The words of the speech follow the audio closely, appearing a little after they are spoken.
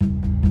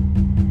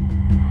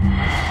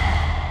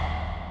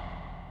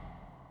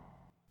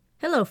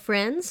Hello,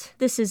 friends.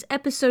 This is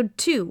episode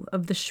 2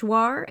 of the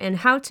Shuar and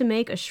How to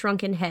Make a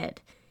Shrunken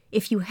Head.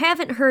 If you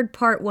haven't heard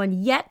part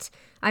 1 yet,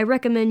 I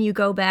recommend you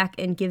go back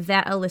and give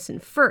that a listen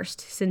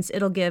first, since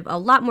it'll give a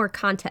lot more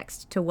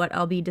context to what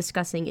I'll be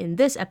discussing in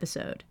this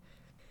episode.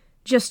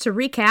 Just to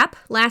recap,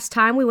 last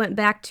time we went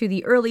back to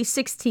the early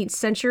 16th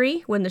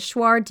century when the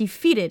Shuar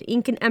defeated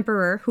Incan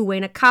Emperor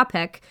Huayna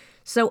Capac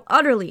so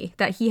utterly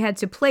that he had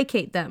to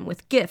placate them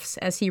with gifts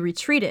as he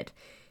retreated,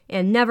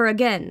 and never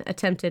again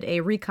attempted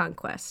a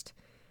reconquest.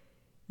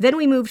 Then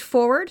we moved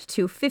forward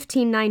to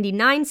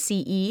 1599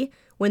 CE,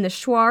 when the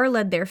Shuar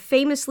led their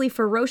famously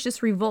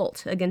ferocious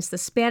revolt against the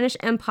Spanish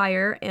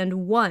Empire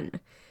and won,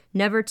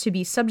 never to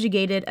be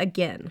subjugated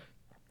again.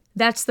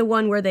 That's the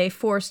one where they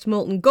forced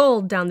molten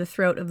gold down the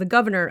throat of the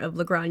governor of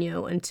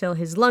Logroño until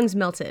his lungs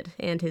melted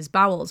and his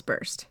bowels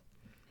burst.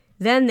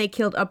 Then they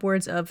killed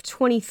upwards of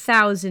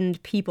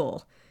 20,000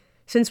 people.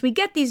 Since we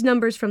get these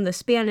numbers from the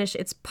Spanish,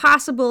 it's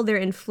possible they're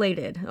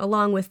inflated,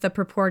 along with the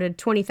purported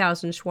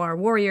 20,000 Shuar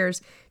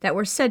warriors that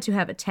were said to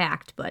have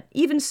attacked, but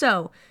even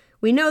so,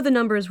 we know the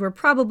numbers were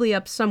probably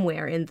up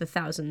somewhere in the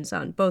thousands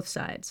on both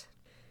sides.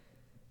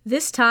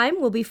 This time,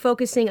 we'll be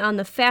focusing on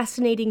the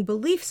fascinating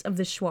beliefs of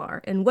the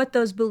Shuar and what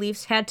those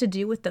beliefs had to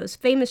do with those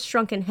famous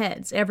shrunken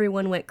heads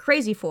everyone went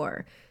crazy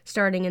for,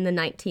 starting in the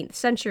 19th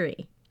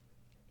century.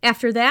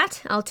 After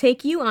that, I'll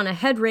take you on a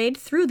head raid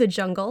through the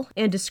jungle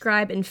and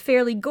describe in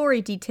fairly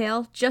gory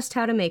detail just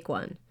how to make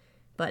one.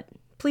 But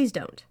please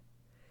don't.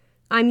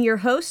 I'm your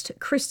host,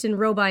 Kristen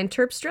Robine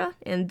Terpstra,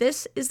 and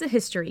this is the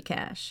History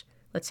Cache.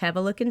 Let's have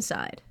a look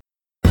inside.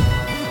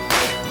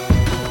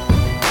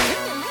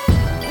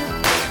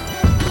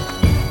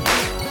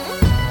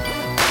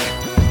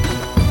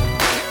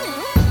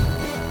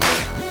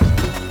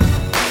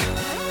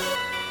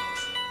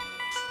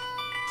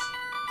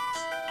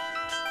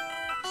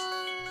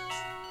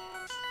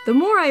 The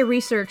more I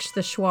researched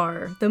the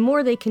Shuar, the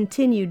more they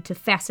continued to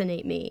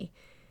fascinate me.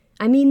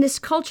 I mean, this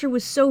culture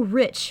was so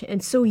rich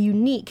and so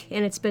unique,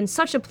 and it's been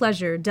such a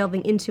pleasure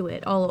delving into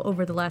it all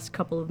over the last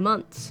couple of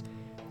months.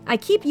 I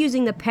keep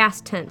using the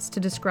past tense to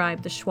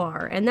describe the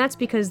Shuar, and that's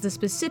because the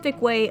specific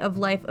way of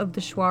life of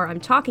the Shuar I'm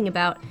talking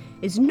about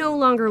is no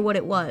longer what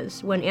it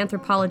was when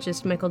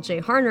anthropologist Michael J.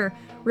 Harner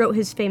wrote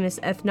his famous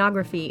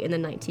ethnography in the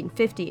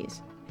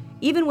 1950s.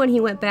 Even when he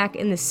went back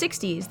in the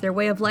 60s, their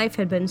way of life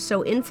had been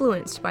so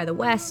influenced by the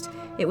West,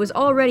 it was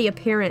already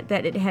apparent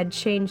that it had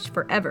changed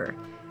forever.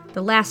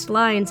 The last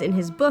lines in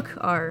his book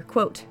are,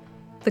 quote,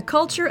 "The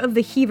culture of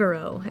the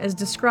Jivaro, as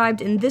described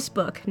in this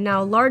book,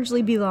 now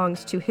largely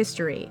belongs to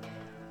history.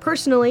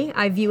 Personally,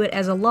 I view it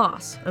as a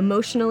loss,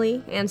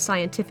 emotionally and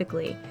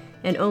scientifically,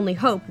 and only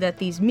hope that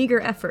these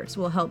meager efforts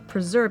will help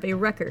preserve a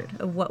record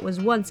of what was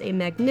once a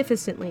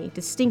magnificently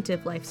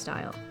distinctive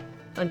lifestyle."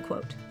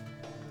 Unquote.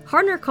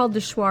 Harner called the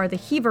Shuar the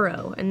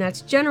Jivaro, and that's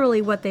generally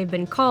what they've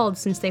been called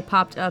since they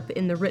popped up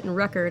in the written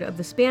record of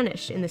the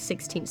Spanish in the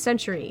 16th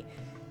century.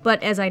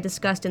 But as I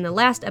discussed in the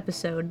last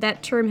episode,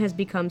 that term has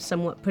become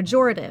somewhat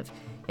pejorative,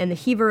 and the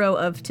Jivaro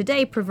of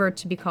today prefer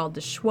to be called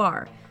the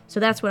Shuar, so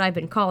that's what I've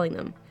been calling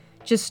them.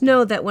 Just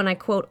know that when I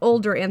quote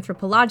older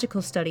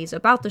anthropological studies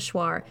about the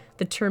Shuar,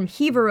 the term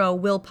Jivaro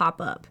will pop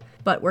up,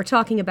 but we're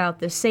talking about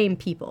the same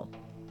people.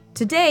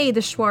 Today,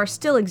 the Shuar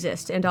still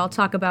exist, and I'll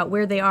talk about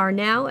where they are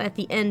now at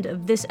the end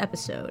of this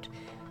episode.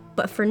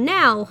 But for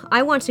now,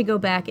 I want to go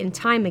back in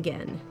time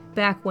again,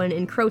 back when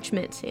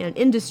encroachment and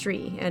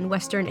industry and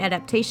Western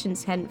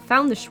adaptations hadn't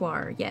found the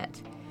Shuar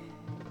yet.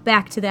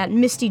 Back to that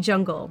misty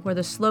jungle where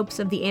the slopes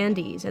of the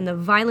Andes and the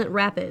violent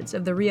rapids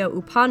of the Rio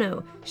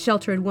Upano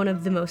sheltered one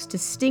of the most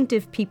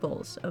distinctive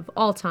peoples of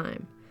all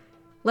time.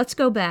 Let's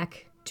go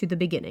back to the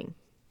beginning.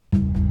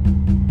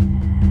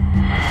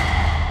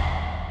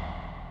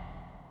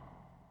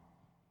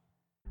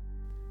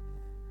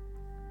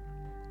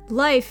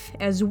 Life,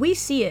 as we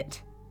see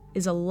it,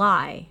 is a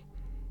lie.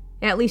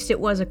 At least it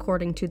was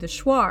according to the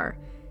Shuar.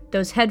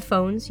 Those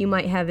headphones you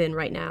might have in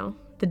right now,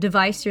 the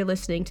device you're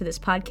listening to this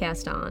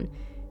podcast on,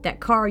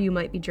 that car you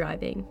might be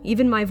driving,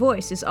 even my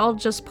voice is all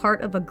just part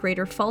of a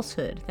greater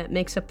falsehood that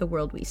makes up the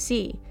world we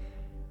see.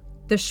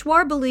 The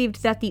Shuar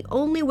believed that the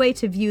only way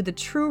to view the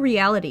true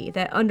reality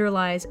that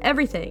underlies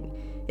everything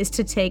is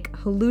to take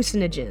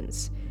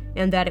hallucinogens,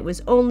 and that it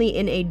was only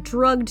in a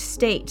drugged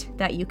state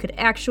that you could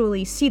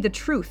actually see the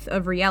truth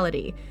of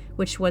reality,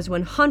 which was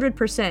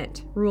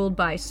 100% ruled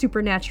by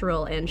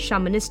supernatural and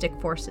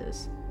shamanistic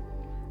forces.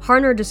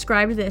 Harner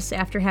described this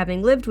after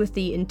having lived with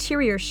the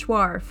interior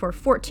Shuar for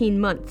 14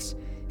 months,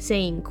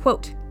 saying,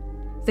 quote,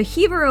 "The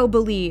Jivaro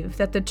believe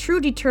that the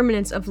true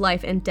determinants of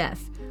life and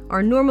death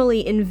are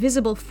normally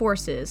invisible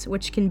forces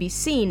which can be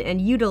seen and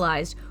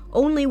utilized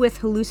only with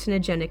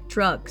hallucinogenic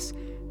drugs.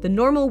 The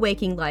normal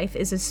waking life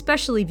is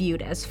especially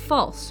viewed as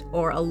false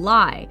or a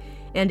lie,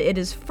 and it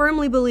is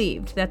firmly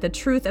believed that the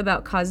truth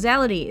about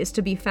causality is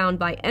to be found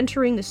by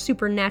entering the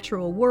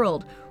supernatural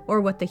world,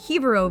 or what the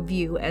Jivaro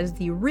view as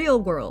the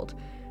real world,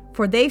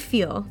 for they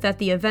feel that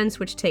the events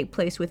which take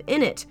place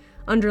within it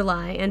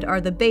underlie and are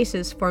the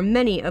basis for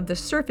many of the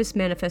surface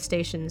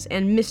manifestations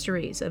and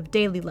mysteries of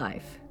daily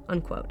life."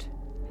 Unquote.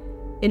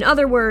 In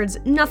other words,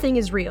 nothing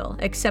is real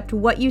except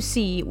what you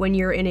see when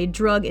you're in a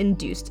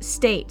drug-induced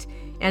state,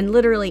 and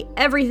literally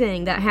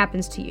everything that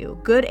happens to you,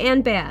 good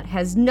and bad,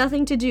 has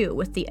nothing to do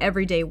with the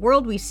everyday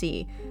world we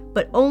see,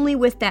 but only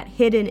with that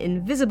hidden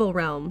invisible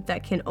realm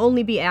that can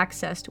only be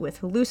accessed with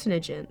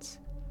hallucinogens.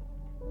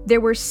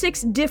 There were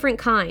 6 different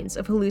kinds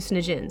of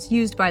hallucinogens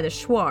used by the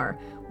Shuar,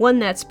 one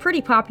that's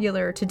pretty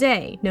popular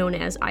today, known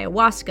as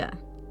ayahuasca.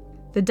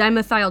 The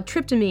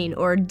dimethyltryptamine,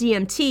 or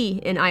DMT,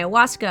 in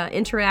ayahuasca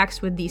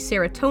interacts with the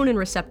serotonin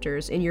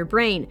receptors in your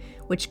brain,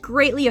 which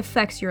greatly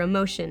affects your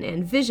emotion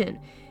and vision,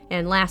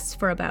 and lasts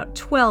for about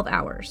 12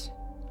 hours.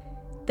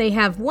 They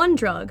have one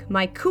drug,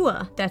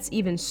 Maikua, that's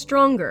even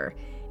stronger,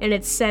 and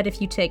it's said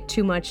if you take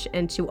too much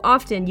and too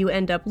often, you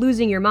end up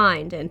losing your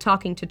mind and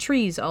talking to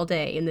trees all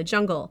day in the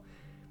jungle.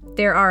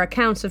 There are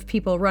accounts of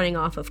people running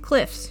off of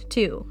cliffs,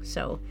 too,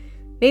 so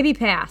maybe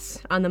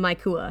pass on the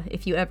Maikua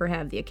if you ever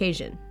have the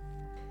occasion.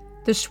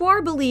 The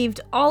Shuar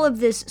believed all of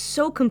this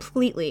so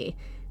completely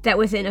that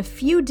within a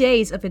few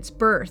days of its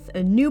birth,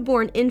 a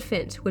newborn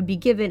infant would be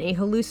given a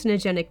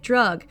hallucinogenic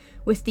drug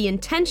with the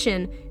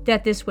intention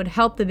that this would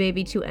help the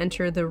baby to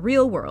enter the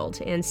real world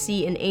and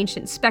see an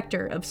ancient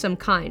specter of some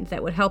kind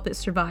that would help it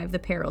survive the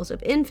perils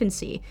of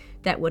infancy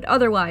that would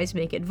otherwise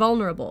make it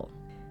vulnerable.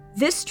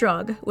 This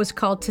drug was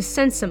called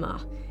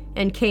Tsensema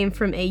and came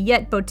from a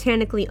yet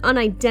botanically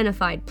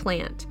unidentified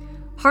plant.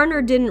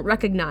 Harner didn't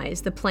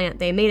recognize the plant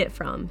they made it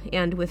from,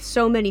 and with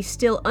so many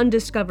still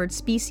undiscovered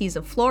species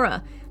of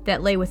flora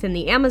that lay within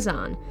the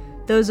Amazon,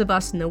 those of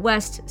us in the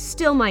West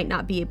still might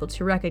not be able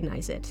to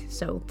recognize it,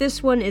 so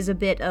this one is a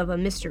bit of a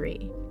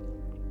mystery.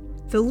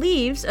 The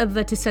leaves of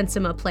the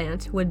Tsensema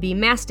plant would be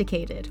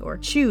masticated, or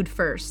chewed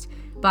first,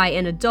 by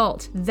an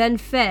adult, then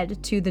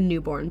fed to the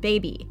newborn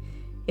baby.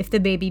 If the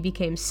baby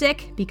became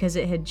sick because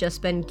it had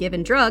just been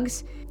given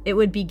drugs, it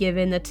would be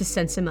given the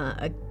Tsensema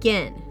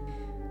again.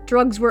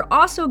 Drugs were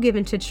also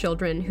given to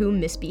children who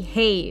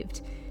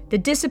misbehaved. The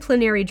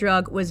disciplinary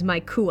drug was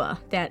Maikua,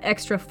 that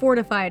extra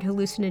fortified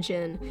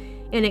hallucinogen,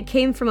 and it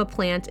came from a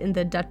plant in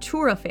the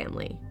Datura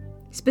family.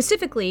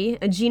 Specifically,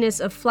 a genus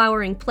of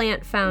flowering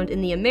plant found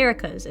in the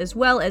Americas as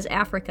well as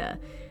Africa.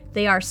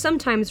 They are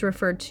sometimes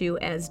referred to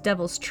as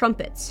devil's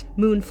trumpets,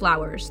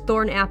 moonflowers,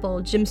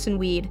 thornapple,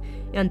 jimsonweed,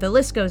 and the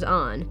list goes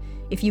on.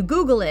 If you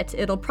Google it,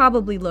 it'll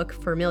probably look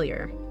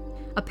familiar.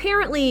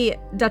 Apparently,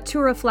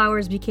 Datura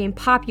flowers became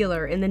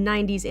popular in the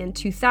 90s and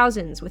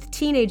 2000s with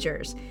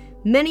teenagers,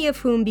 many of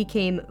whom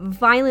became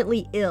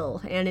violently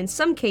ill, and in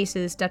some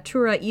cases,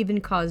 Datura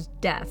even caused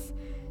death.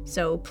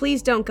 So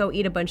please don't go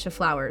eat a bunch of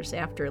flowers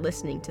after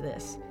listening to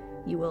this.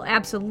 You will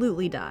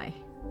absolutely die.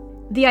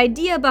 The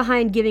idea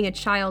behind giving a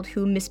child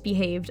who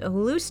misbehaved a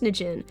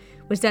hallucinogen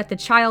was that the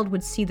child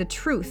would see the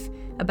truth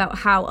about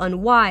how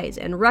unwise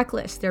and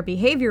reckless their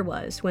behavior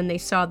was when they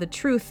saw the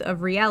truth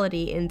of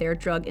reality in their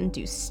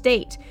drug-induced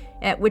state,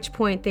 at which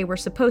point they were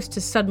supposed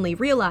to suddenly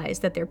realize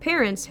that their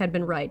parents had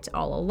been right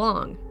all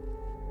along.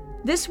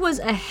 This was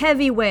a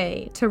heavy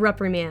way to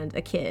reprimand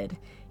a kid,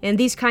 and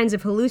these kinds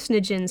of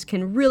hallucinogens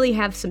can really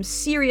have some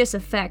serious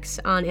effects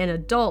on an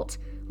adult,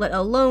 let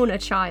alone a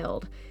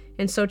child,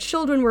 and so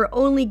children were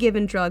only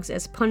given drugs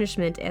as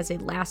punishment as a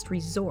last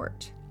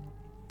resort.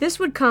 This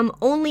would come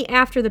only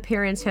after the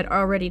parents had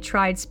already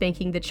tried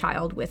spanking the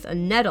child with a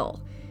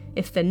nettle.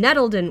 If the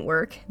nettle didn't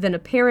work, then a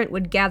parent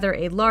would gather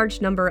a large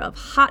number of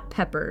hot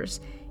peppers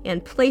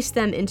and place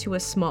them into a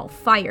small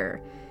fire.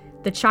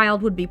 The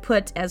child would be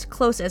put as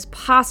close as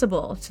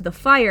possible to the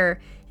fire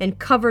and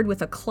covered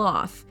with a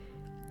cloth.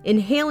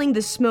 Inhaling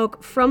the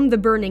smoke from the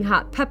burning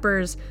hot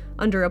peppers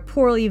under a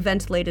poorly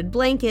ventilated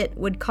blanket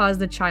would cause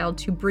the child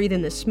to breathe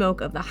in the smoke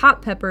of the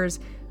hot peppers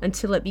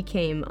until it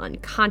became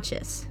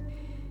unconscious.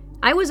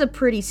 I was a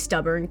pretty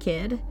stubborn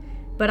kid,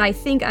 but I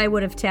think I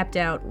would have tapped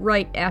out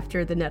right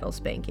after the nettle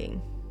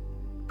spanking.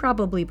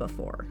 Probably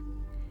before.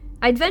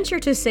 I'd venture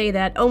to say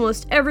that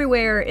almost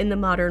everywhere in the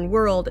modern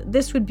world,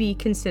 this would be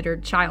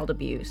considered child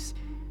abuse.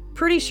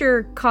 Pretty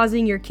sure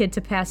causing your kid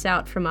to pass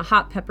out from a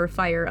hot pepper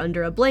fire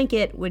under a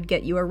blanket would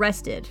get you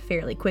arrested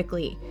fairly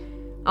quickly.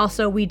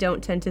 Also, we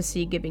don't tend to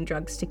see giving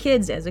drugs to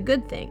kids as a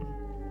good thing.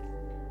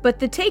 But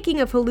the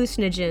taking of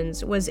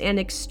hallucinogens was an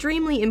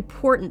extremely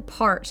important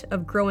part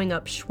of growing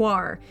up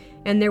Shuar,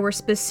 and there were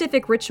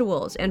specific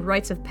rituals and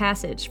rites of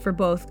passage for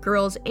both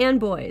girls and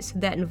boys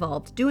that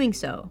involved doing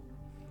so.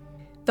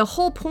 The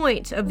whole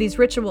point of these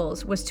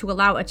rituals was to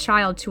allow a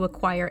child to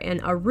acquire an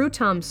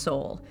Arutam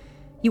soul.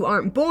 You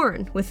aren't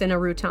born with an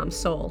Arutam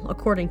soul,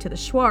 according to the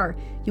Shuar.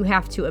 You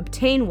have to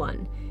obtain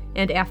one,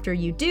 and after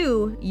you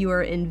do, you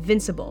are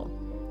invincible.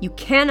 You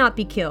cannot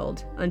be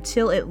killed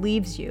until it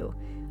leaves you.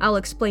 I'll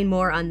explain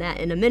more on that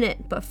in a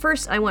minute, but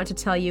first I want to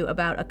tell you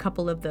about a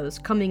couple of those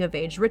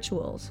coming-of-age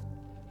rituals.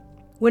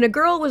 When a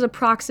girl was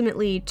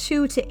approximately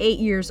 2 to 8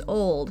 years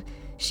old,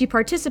 she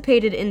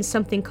participated in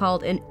something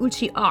called an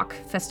Uchiak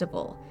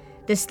festival.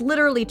 This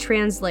literally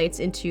translates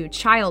into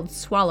child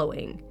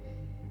swallowing.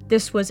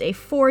 This was a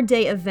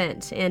 4-day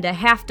event, and a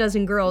half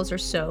dozen girls or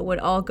so would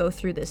all go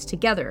through this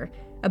together.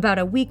 About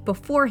a week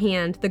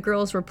beforehand, the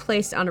girls were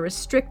placed on a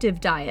restrictive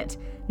diet,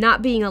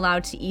 not being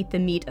allowed to eat the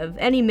meat of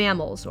any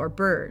mammals or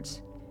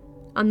birds.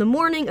 On the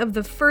morning of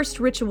the first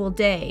ritual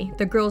day,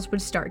 the girls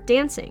would start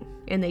dancing,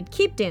 and they'd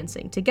keep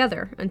dancing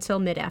together until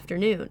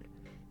mid-afternoon.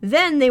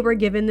 Then they were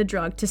given the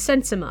drug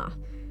Tesensima.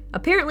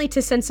 Apparently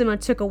Tesensima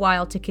took a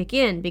while to kick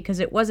in because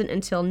it wasn't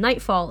until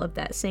nightfall of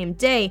that same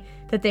day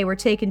that they were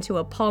taken to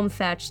a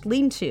palm-thatched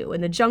lean-to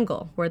in the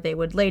jungle where they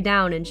would lay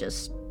down and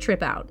just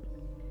trip out.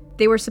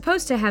 They were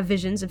supposed to have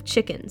visions of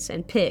chickens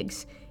and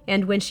pigs,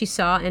 and when she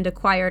saw and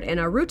acquired an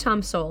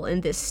Arutam soul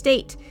in this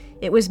state,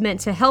 it was meant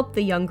to help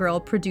the young girl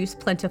produce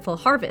plentiful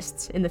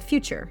harvests in the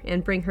future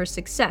and bring her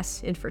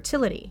success in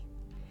fertility.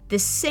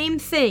 This same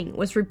thing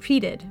was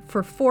repeated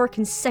for 4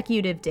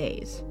 consecutive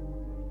days.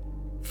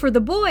 For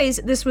the boys,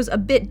 this was a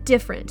bit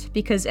different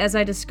because, as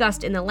I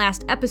discussed in the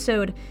last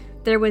episode,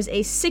 there was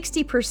a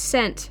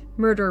 60%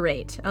 murder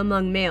rate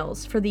among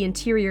males for the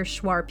interior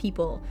Shuar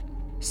people,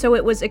 so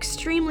it was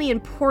extremely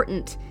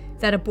important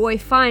that a boy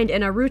find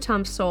an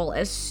Arutam soul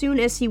as soon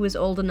as he was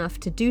old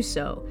enough to do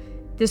so.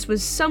 This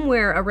was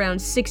somewhere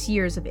around 6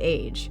 years of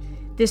age.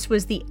 This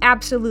was the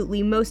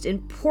absolutely most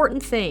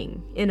important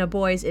thing in a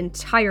boy's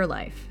entire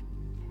life.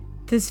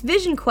 This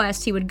vision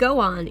quest he would go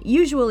on,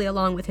 usually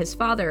along with his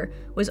father,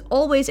 was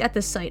always at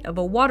the site of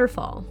a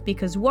waterfall,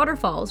 because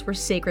waterfalls were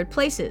sacred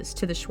places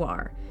to the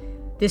Shuar.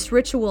 This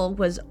ritual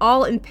was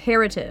all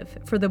imperative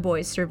for the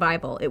boy's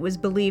survival. It was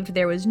believed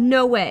there was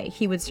no way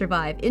he would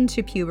survive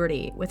into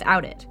puberty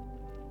without it.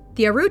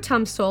 The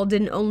Arutam soul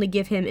didn't only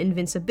give him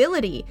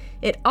invincibility,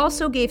 it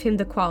also gave him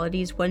the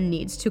qualities one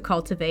needs to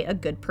cultivate a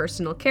good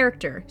personal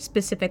character,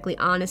 specifically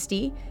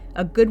honesty,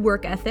 a good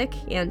work ethic,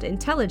 and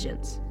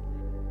intelligence.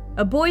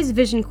 A boy's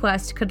vision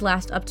quest could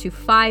last up to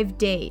 5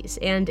 days,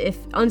 and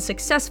if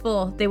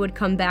unsuccessful, they would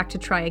come back to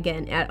try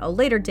again at a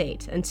later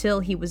date until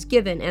he was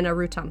given an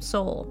Arutam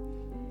soul.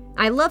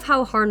 I love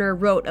how Harner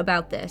wrote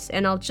about this,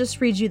 and I'll just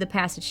read you the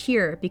passage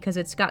here because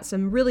it's got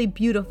some really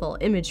beautiful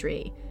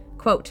imagery.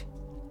 Quote,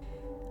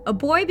 "A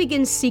boy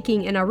begins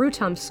seeking an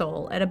Arutam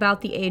soul at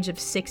about the age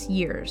of 6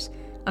 years.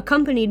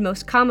 Accompanied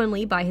most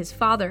commonly by his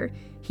father,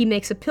 he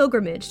makes a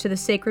pilgrimage to the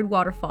sacred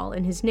waterfall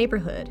in his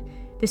neighborhood.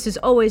 This is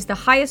always the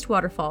highest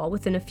waterfall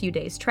within a few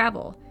days'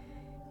 travel.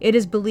 It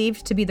is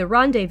believed to be the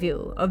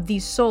rendezvous of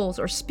these souls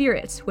or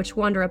spirits which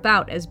wander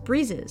about as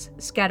breezes,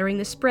 scattering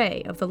the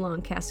spray of the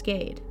long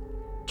cascade.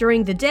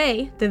 During the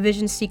day, the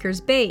vision seekers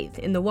bathe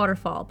in the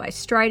waterfall by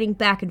striding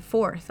back and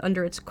forth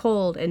under its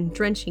cold and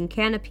drenching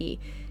canopy,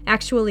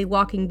 actually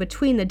walking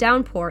between the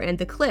downpour and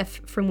the cliff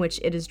from which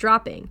it is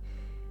dropping.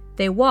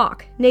 They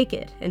walk,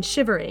 naked and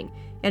shivering,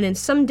 and in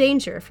some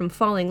danger from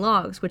falling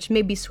logs which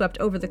may be swept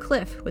over the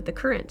cliff with the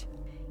current.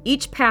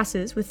 Each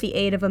passes with the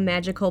aid of a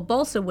magical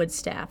balsa wood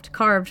staff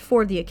carved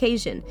for the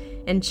occasion,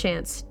 and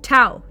chants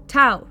Tau,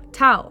 Tau,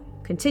 Tau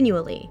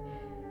continually.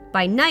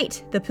 By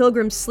night, the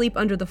pilgrims sleep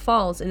under the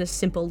falls in a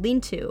simple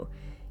lean-to.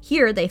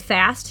 Here they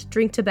fast,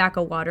 drink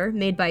tobacco water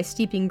made by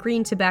steeping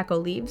green tobacco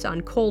leaves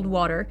on cold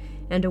water,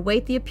 and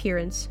await the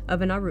appearance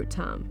of an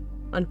Arutam."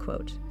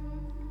 Unquote.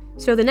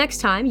 So the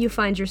next time you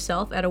find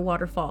yourself at a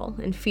waterfall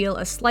and feel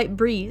a slight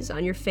breeze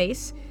on your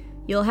face,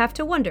 you'll have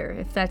to wonder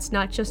if that's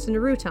not just an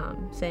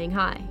Arutam saying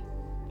hi.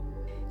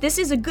 This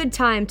is a good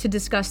time to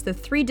discuss the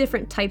 3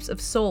 different types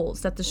of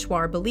souls that the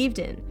Shuar believed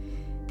in.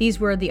 These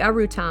were the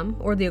Arutam,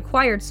 or the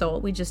acquired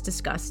soul we just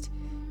discussed,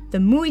 the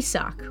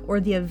Muisak,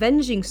 or the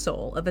avenging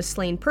soul of a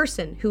slain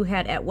person who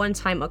had at one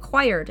time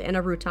acquired an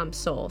Arutam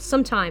soul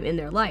sometime in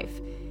their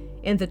life,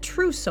 and the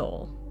true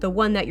soul, the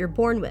one that you're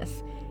born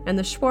with, and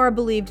the Shuar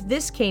believed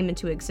this came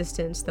into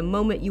existence the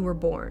moment you were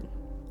born.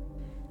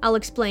 I'll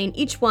explain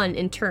each one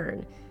in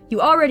turn.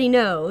 You already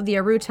know the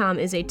Arutam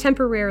is a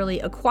temporarily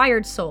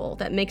acquired soul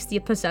that makes the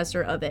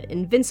possessor of it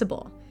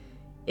invincible.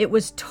 It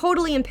was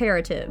totally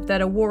imperative that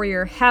a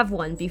warrior have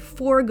one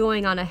before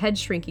going on a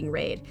head-shrinking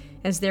raid,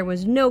 as there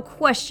was no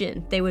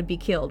question they would be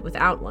killed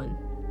without one.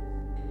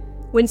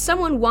 When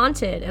someone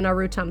wanted an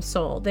Arutam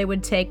soul, they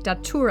would take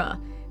Datura,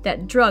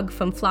 that drug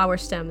from flower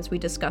stems we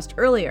discussed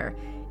earlier,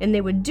 and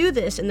they would do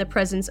this in the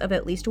presence of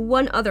at least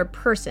one other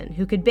person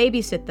who could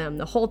babysit them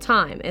the whole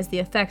time, as the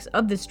effects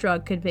of this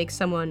drug could make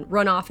someone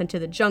run off into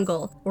the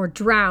jungle, or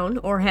drown,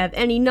 or have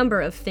any number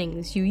of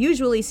things you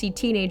usually see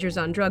teenagers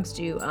on drugs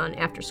do on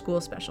after-school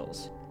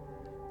specials.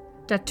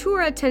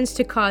 Datura tends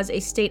to cause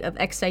a state of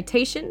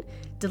excitation,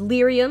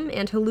 delirium,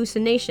 and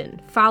hallucination,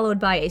 followed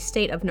by a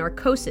state of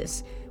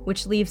narcosis,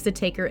 which leaves the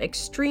taker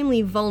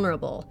extremely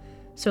vulnerable,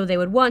 so they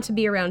would want to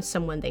be around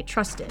someone they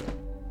trusted.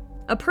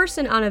 A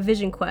person on a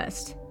vision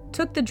quest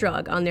took the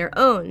drug on their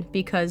own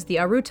because the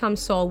Arutam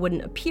soul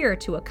wouldn't appear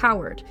to a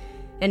coward,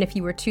 and if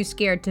you were too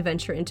scared to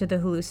venture into the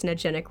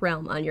hallucinogenic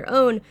realm on your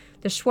own,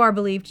 the Shuar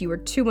believed you were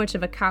too much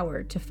of a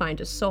coward to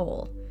find a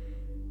soul.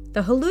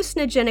 The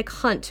hallucinogenic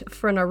hunt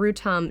for an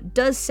Arutam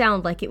does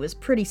sound like it was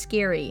pretty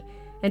scary,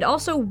 and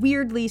also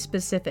weirdly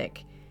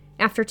specific.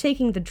 After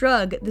taking the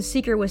drug, the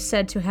seeker was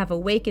said to have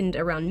awakened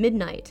around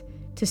midnight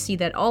to see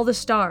that all the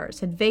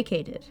stars had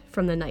vacated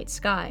from the night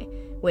sky,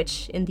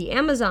 which, in the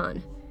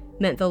Amazon,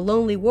 meant the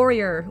lonely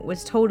warrior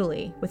was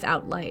totally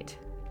without light.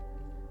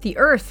 The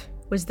earth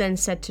was then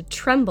said to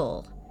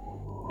tremble,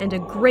 and a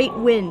great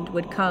wind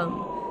would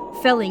come,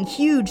 felling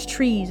huge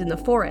trees in the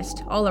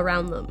forest all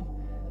around them.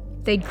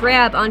 They'd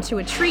grab onto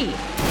a tree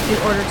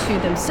in order to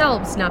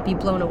themselves not be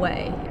blown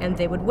away, and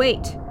they would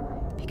wait,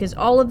 because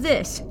all of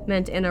this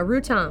meant an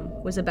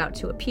Arutam was about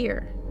to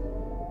appear.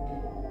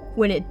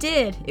 When it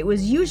did, it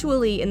was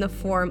usually in the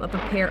form of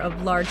a pair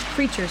of large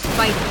creatures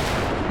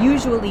fighting,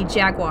 usually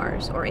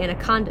jaguars or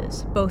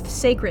anacondas, both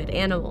sacred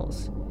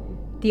animals.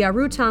 The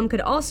Arutam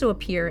could also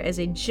appear as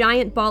a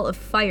giant ball of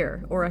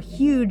fire or a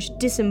huge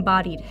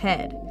disembodied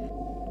head.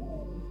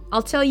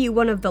 I'll tell you,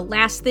 one of the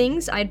last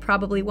things I'd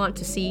probably want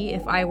to see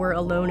if I were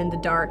alone in the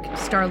dark,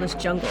 starless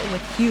jungle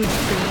with huge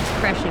trees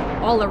crashing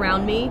all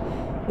around me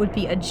would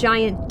be a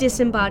giant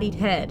disembodied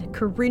head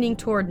careening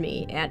toward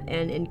me at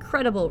an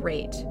incredible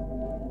rate.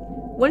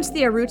 Once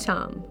the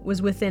Arutam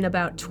was within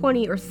about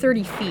 20 or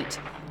 30 feet,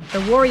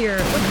 the warrior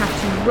would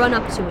have to run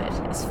up to it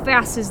as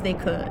fast as they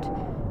could.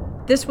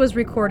 This was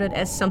recorded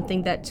as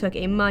something that took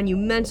a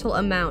monumental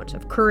amount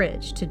of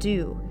courage to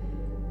do.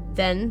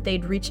 Then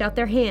they'd reach out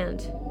their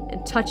hand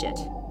and touch it.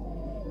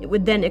 It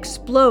would then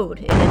explode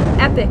in an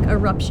epic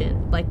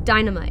eruption like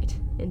dynamite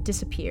and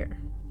disappear.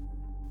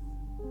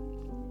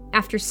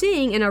 After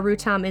seeing an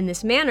Arutam in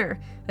this manner,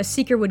 a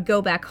seeker would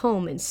go back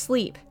home and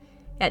sleep.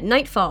 At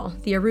nightfall,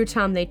 the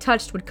Arutam they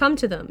touched would come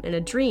to them in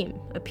a dream,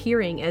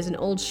 appearing as an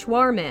old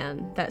Shuar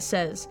man that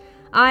says,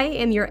 "I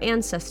am your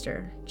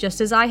ancestor.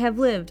 Just as I have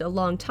lived a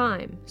long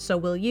time, so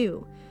will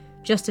you.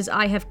 Just as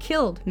I have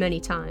killed many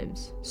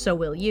times, so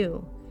will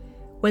you."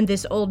 When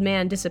this old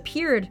man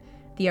disappeared,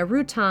 the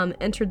Arutam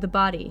entered the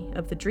body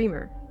of the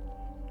dreamer.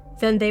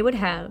 Then they would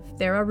have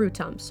their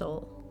Arutam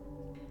soul.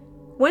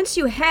 Once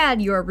you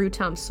had your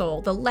Arutam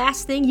soul, the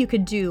last thing you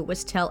could do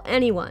was tell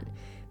anyone,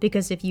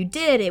 because if you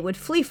did, it would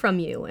flee from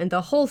you, and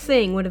the whole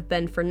thing would have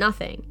been for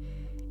nothing.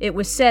 It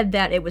was said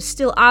that it was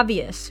still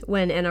obvious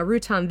when an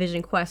Arutam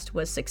vision quest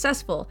was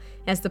successful,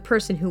 as the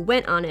person who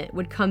went on it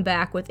would come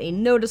back with a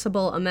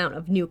noticeable amount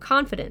of new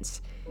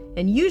confidence,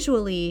 and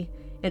usually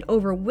an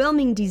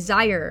overwhelming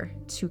desire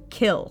to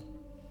kill.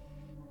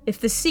 If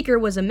the seeker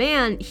was a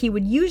man, he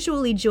would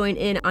usually join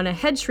in on a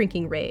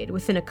head-shrinking raid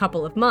within a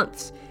couple of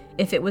months.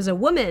 If it was a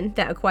woman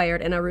that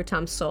acquired an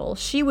Arutam soul,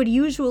 she would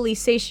usually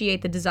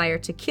satiate the desire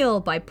to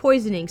kill by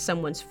poisoning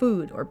someone's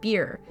food or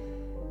beer.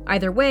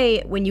 Either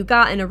way, when you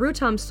got an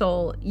Arutam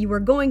soul, you were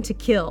going to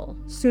kill,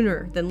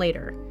 sooner than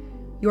later.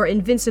 Your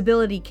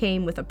invincibility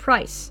came with a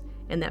price,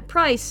 and that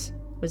price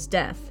was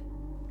death.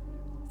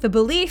 The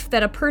belief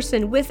that a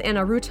person with an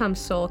Arutam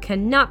soul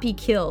cannot be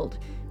killed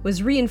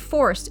was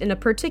reinforced in a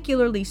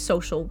particularly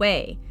social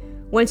way.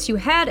 Once you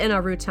had an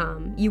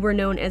Arutam, you were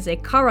known as a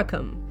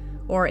Karakam,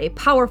 or a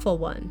powerful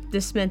one.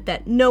 This meant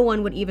that no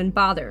one would even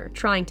bother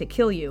trying to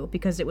kill you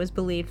because it was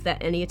believed that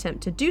any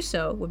attempt to do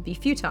so would be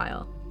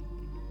futile.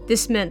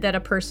 This meant that a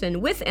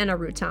person with an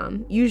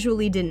Arutam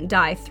usually didn't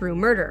die through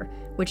murder,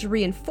 which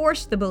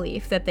reinforced the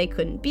belief that they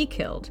couldn't be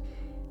killed.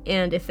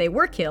 And if they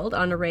were killed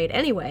on a raid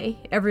anyway,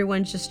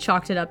 everyone just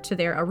chalked it up to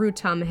their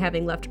Arutam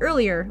having left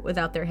earlier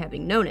without their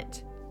having known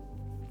it.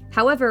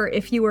 However,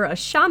 if you were a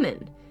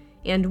shaman,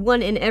 and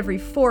 1 in every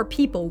 4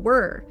 people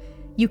were,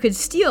 you could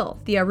steal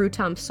the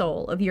Arutam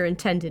soul of your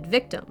intended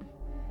victim.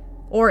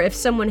 Or if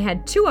someone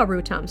had 2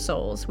 Arutam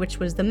souls, which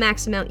was the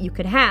max amount you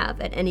could have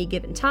at any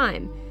given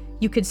time,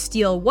 you could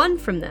steal 1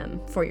 from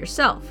them for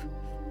yourself.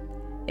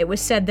 It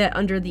was said that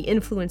under the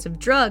influence of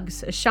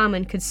drugs, a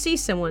shaman could see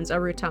someone's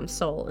Arutam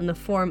soul in the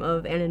form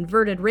of an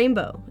inverted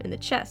rainbow in the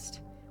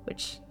chest,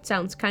 which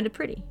sounds kind of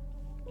pretty.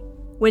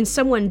 When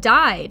someone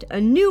died, a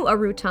new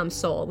Arutam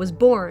soul was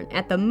born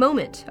at the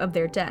moment of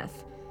their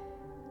death.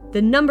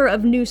 The number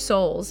of new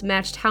souls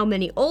matched how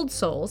many old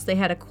souls they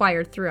had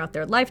acquired throughout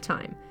their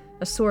lifetime,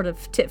 a sort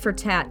of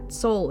tit-for-tat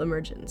soul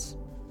emergence.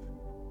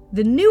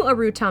 The new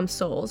Arutam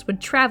souls would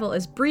travel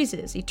as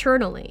breezes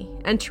eternally,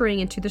 entering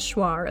into the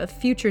Shuar of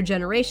future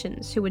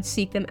generations who would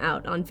seek them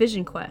out on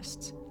vision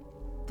quests.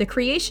 The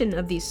creation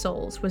of these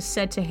souls was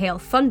said to hail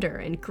thunder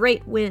and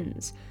great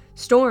winds,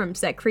 storms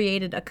that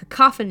created a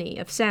cacophony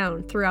of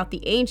sound throughout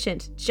the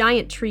ancient,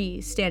 giant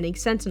trees standing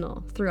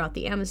sentinel throughout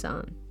the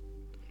Amazon.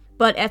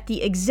 But at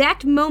the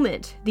exact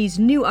moment these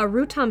new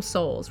Arutam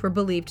souls were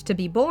believed to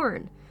be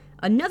born,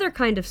 another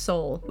kind of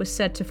soul was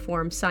said to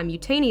form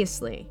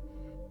simultaneously.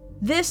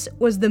 This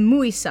was the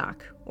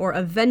Muisak, or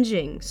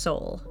avenging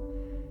soul.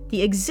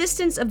 The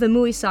existence of the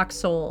Muisak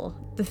soul,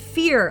 the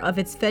fear of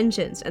its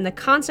vengeance, and the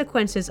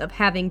consequences of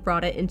having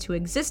brought it into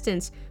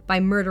existence by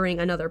murdering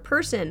another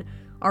person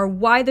are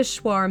why the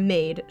Shuar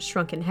made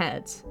shrunken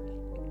heads.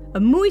 A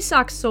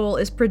Muisak soul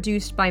is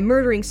produced by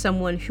murdering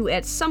someone who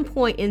at some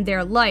point in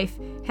their life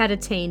had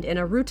attained an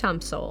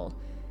Arutam soul.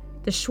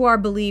 The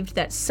Shuar believed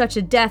that such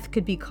a death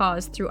could be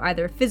caused through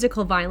either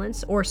physical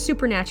violence or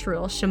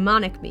supernatural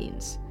shamanic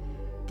means.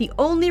 The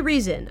only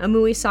reason a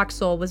Muisak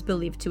soul was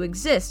believed to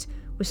exist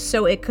was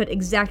so it could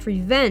exact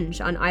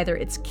revenge on either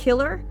its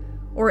killer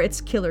or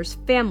its killer's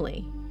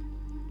family.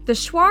 The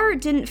Shuar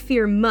didn't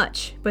fear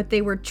much, but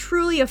they were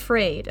truly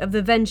afraid of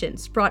the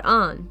vengeance brought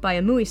on by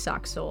a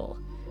Muisak soul.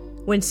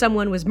 When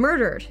someone was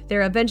murdered,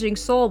 their avenging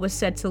soul was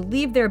said to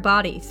leave their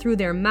body through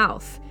their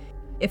mouth.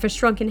 If a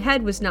shrunken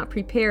head was not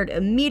prepared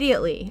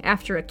immediately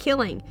after a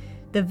killing,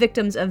 the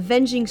victim's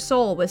avenging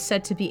soul was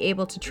said to be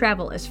able to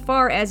travel as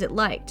far as it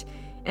liked,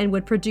 and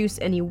would produce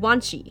an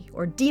Iwanchi,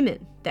 or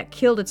demon, that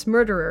killed its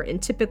murderer in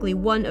typically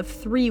one of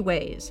 3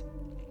 ways.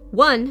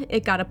 1,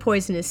 it got a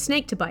poisonous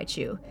snake to bite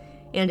you,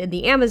 and in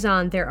the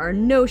Amazon there are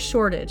no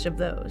shortage of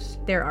those.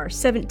 There are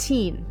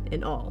 17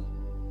 in all.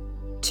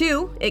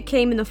 2, it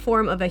came in the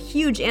form of a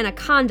huge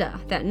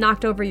anaconda that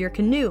knocked over your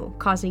canoe,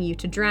 causing you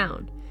to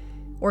drown.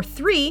 Or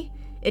 3,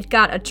 it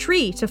got a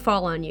tree to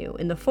fall on you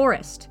in the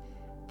forest.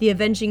 The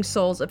avenging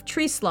souls of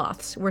tree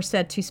sloths were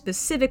said to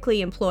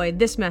specifically employ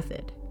this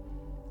method.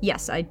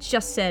 Yes, I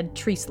just said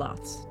tree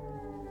sloths.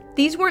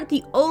 These weren't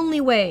the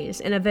only ways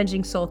an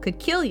avenging soul could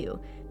kill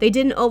you. They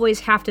didn't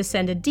always have to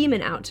send a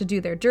demon out to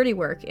do their dirty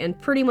work, and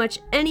pretty much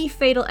any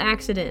fatal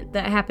accident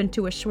that happened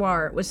to a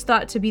Shuar was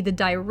thought to be the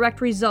direct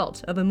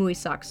result of a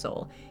Muisak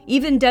soul,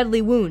 even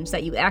deadly wounds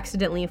that you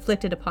accidentally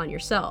inflicted upon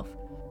yourself.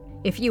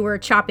 If you were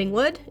chopping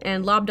wood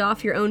and lobbed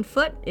off your own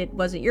foot, it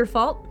wasn't your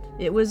fault,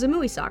 it was a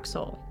Muisak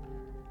soul.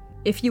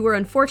 If you were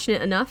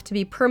unfortunate enough to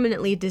be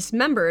permanently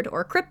dismembered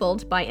or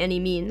crippled by any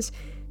means,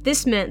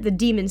 this meant the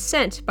demon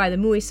sent by the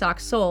Muisak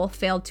soul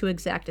failed to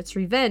exact its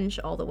revenge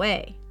all the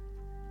way.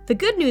 The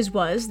good news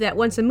was that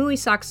once a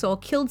Muisak soul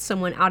killed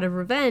someone out of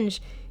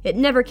revenge, it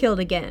never killed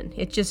again.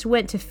 It just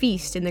went to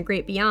feast in the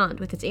great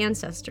beyond with its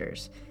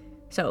ancestors.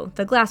 So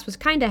the glass was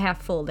kinda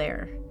half full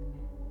there.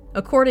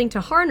 According to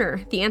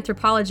Harner, the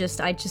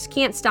anthropologist I just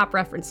can't stop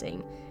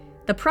referencing,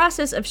 the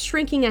process of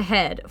shrinking a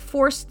head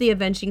forced the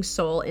avenging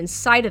soul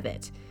inside of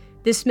it.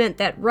 This meant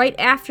that right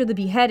after the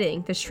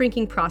beheading, the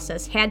shrinking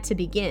process had to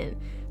begin.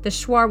 The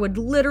Shuar would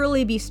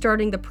literally be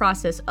starting the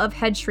process of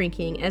head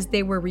shrinking as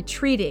they were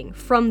retreating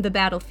from the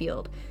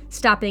battlefield,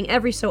 stopping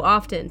every so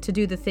often to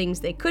do the things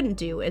they couldn't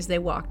do as they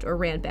walked or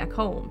ran back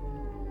home.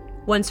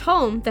 Once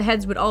home, the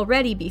heads would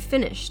already be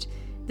finished.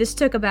 This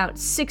took about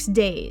 6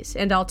 days,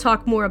 and I'll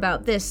talk more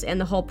about this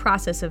and the whole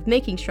process of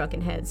making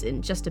shrunken heads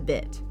in just a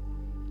bit.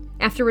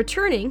 After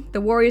returning, the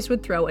warriors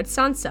would throw a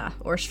tsansa,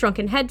 or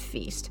shrunken head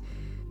feast.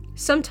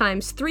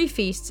 Sometimes 3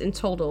 feasts in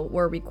total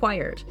were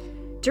required.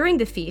 During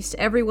the feast,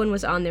 everyone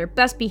was on their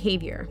best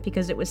behavior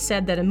because it was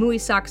said that a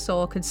Muisak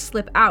soul could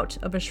slip out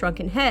of a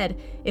shrunken head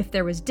if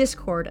there was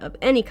discord of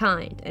any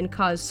kind and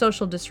cause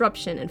social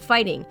disruption and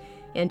fighting,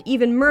 and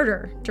even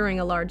murder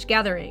during a large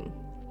gathering.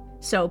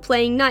 So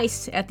playing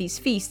nice at these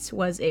feasts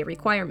was a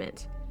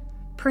requirement.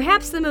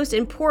 Perhaps the most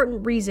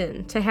important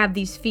reason to have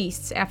these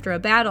feasts after a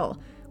battle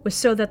was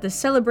so that the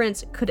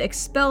celebrants could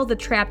expel the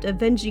trapped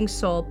avenging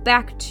soul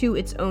back to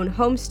its own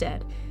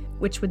homestead,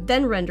 which would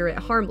then render it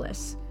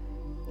harmless.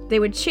 They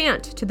would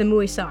chant to the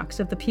Muisaks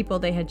of the people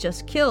they had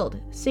just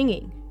killed,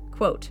 singing,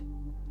 quote,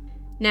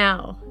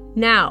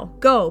 Now,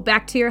 go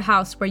back to your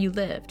house where you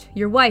lived.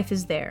 Your wife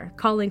is there,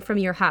 calling from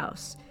your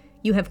house.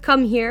 You have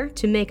come here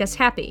to make us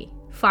happy.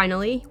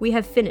 Finally, we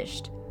have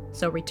finished,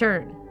 so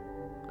return."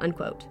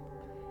 Unquote.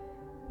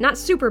 Not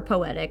super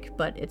poetic,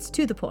 but it's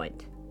to the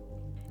point.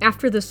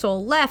 After the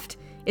soul left,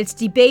 it's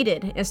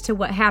debated as to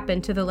what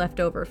happened to the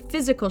leftover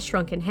physical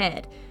shrunken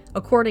head.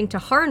 According to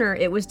Harner,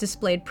 it was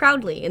displayed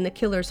proudly in the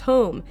killer's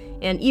home,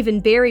 and even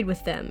buried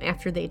with them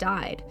after they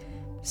died.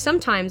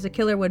 Sometimes the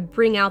killer would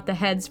bring out the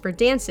heads for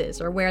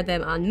dances or wear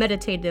them on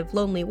meditative,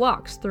 lonely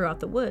walks throughout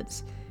the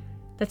woods.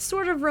 That's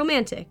sort of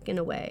romantic, in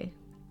a way.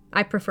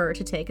 I prefer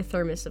to take a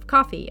thermos of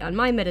coffee on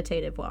my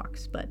meditative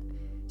walks, but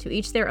to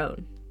each their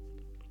own.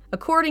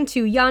 According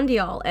to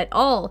Yandial et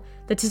al.,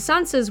 the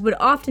tsansas would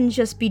often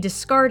just be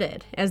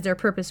discarded as their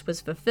purpose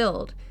was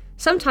fulfilled.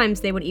 Sometimes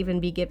they would even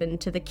be given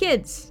to the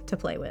kids to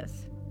play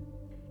with.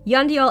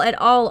 Yandial et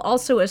al.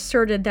 Also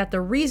asserted that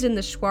the reason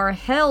the Shuar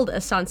held a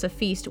tsansa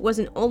feast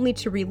wasn't only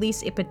to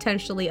release a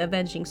potentially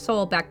avenging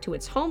soul back to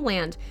its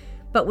homeland,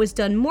 but was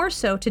done more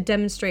so to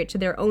demonstrate to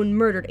their own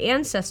murdered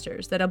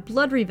ancestors that a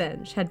blood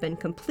revenge had been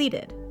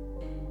completed.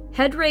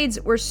 Head raids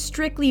were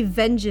strictly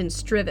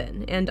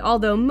vengeance-driven, and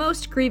although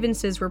most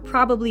grievances were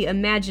probably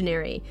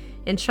imaginary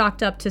and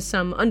chalked up to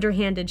some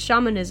underhanded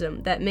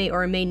shamanism that may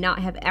or may not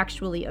have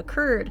actually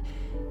occurred,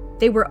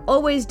 they were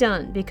always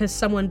done because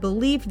someone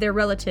believed their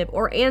relative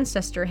or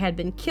ancestor had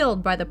been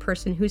killed by the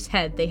person whose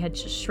head they had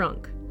just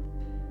shrunk.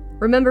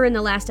 Remember in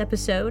the last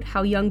episode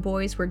how young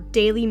boys were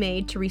daily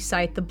made to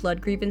recite the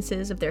blood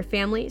grievances of their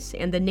families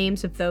and the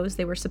names of those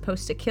they were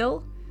supposed to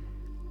kill?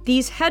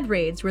 These head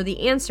raids were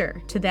the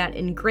answer to that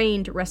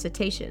ingrained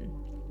recitation.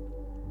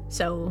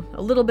 So,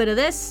 a little bit of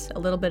this, a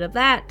little bit of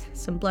that,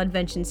 some blood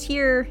vengeance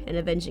here, an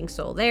avenging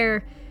soul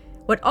there.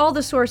 What all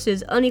the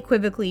sources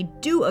unequivocally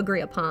do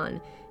agree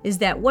upon is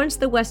that once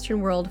the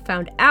Western world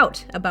found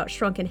out about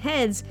shrunken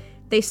heads,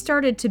 they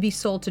started to be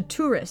sold to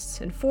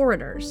tourists and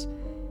foreigners.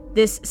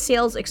 This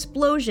sales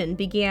explosion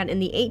began in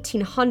the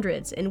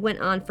 1800s and went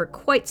on for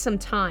quite some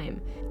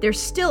time.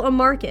 There's still a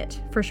market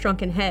for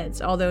shrunken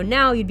heads, although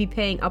now you'd be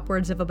paying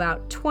upwards of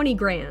about 20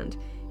 grand,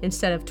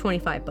 instead of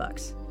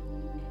 $25.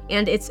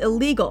 And it's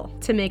illegal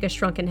to make a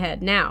shrunken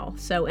head now,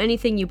 so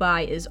anything you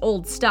buy is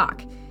old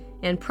stock,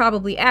 and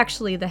probably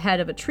actually the head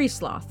of a tree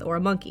sloth or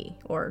a monkey,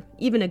 or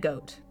even a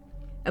goat.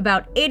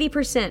 About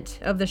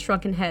 80% of the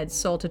shrunken heads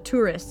sold to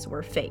tourists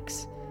were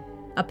fakes,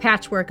 a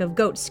patchwork of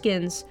goat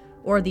skins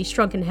or the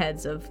shrunken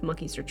heads of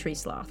monkeys or tree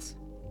sloths.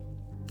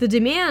 The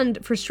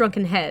demand for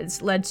shrunken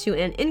heads led to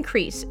an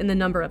increase in the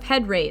number of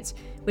head raids,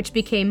 which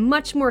became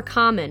much more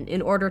common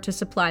in order to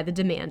supply the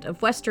demand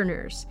of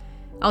Westerners.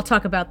 I'll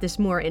talk about this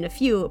more in a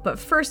few, but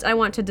first I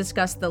want to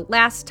discuss the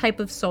last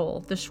type of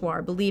soul the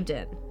Shuar believed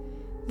in.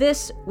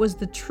 This was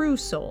the true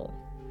soul.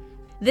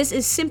 This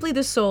is simply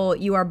the soul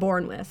you are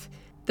born with.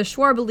 The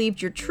Shuar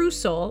believed your true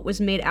soul was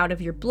made out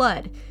of your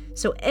blood,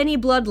 so any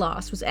blood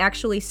loss was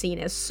actually seen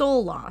as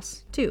soul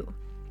loss, too.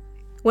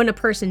 When a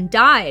person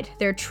died,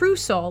 their true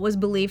soul was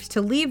believed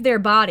to leave their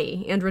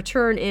body and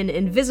return in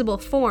invisible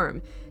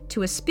form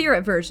to a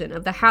spirit version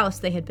of the house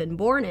they had been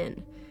born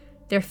in.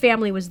 Their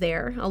family was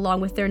there,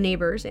 along with their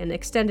neighbors and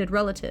extended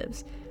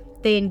relatives.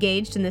 They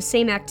engaged in the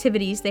same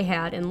activities they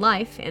had in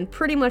life and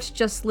pretty much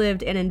just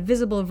lived an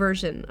invisible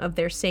version of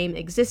their same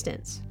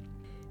existence.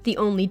 The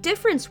only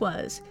difference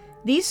was,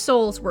 these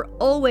souls were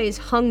always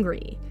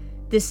hungry.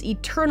 This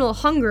eternal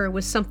hunger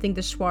was something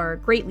the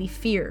Shuar greatly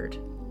feared.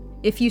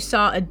 If you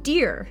saw a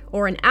deer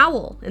or an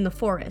owl in the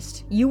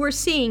forest, you were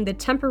seeing the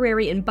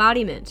temporary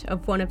embodiment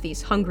of one of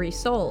these hungry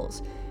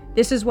souls.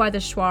 This is why the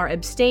Shuar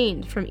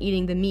abstained from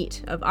eating the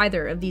meat of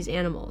either of these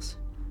animals.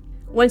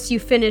 Once you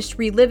finished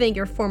reliving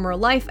your former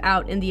life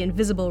out in the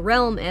invisible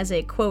realm as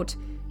a, quote,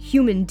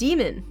 human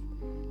demon,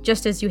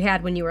 just as you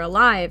had when you were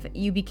alive,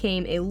 you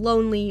became a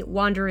lonely,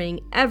 wandering,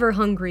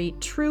 ever-hungry,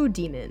 true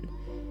demon.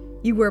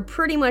 You were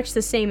pretty much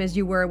the same as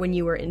you were when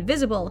you were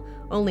invisible,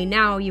 only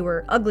now you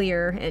were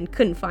uglier and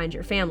couldn't find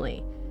your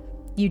family.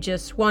 You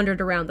just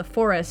wandered around the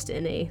forest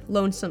in a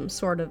lonesome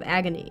sort of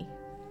agony.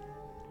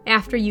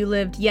 After you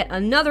lived yet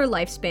another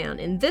lifespan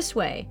in this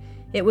way,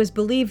 it was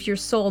believed your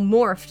soul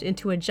morphed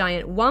into a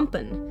giant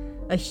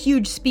wampum, a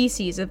huge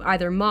species of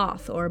either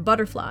moth or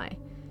butterfly.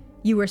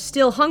 You were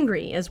still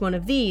hungry as one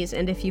of these,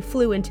 and if you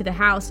flew into the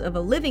house of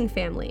a living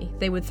family,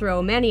 they would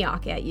throw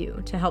manioc at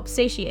you to help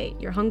satiate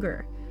your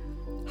hunger.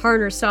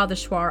 Harner saw the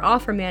Shuar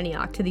offer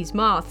manioc to these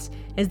moths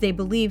as they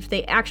believed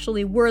they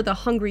actually were the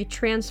hungry,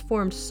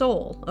 transformed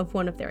soul of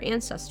one of their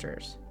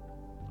ancestors.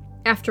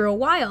 After a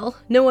while,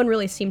 no one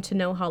really seemed to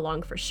know how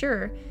long for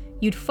sure,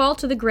 you'd fall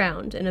to the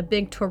ground in a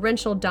big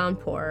torrential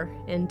downpour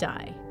and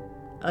die.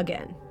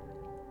 Again.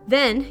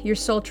 Then, your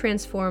soul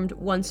transformed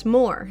once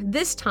more,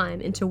 this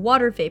time into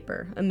water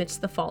vapor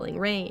amidst the falling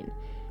rain.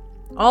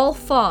 All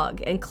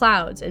fog and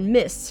clouds and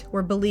mists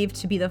were believed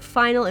to be the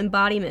final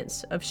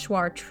embodiments of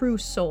Shuar true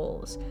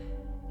souls.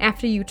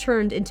 After you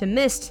turned into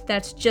mist,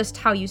 that's just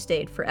how you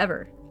stayed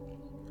forever.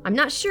 I'm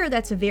not sure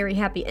that's a very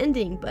happy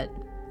ending, but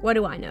what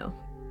do I know?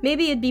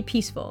 Maybe it'd be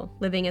peaceful,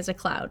 living as a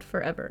cloud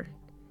forever.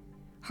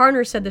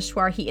 Harner said the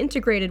Shuar he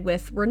integrated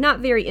with were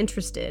not very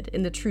interested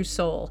in the true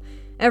soul.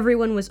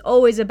 Everyone was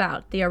always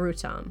about the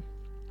Arutam.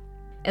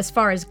 As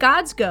far as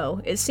gods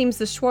go, it seems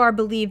the Shuar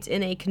believed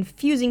in a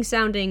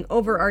confusing-sounding,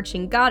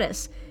 overarching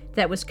goddess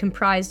that was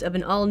comprised of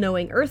an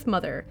all-knowing Earth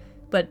Mother,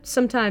 but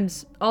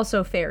sometimes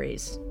also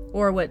fairies,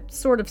 or what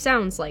sort of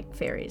sounds like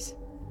fairies.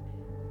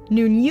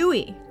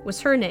 Nunyui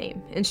was her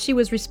name, and she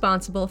was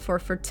responsible for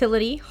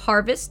fertility,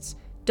 harvests,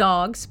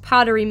 dogs,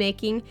 pottery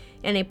making,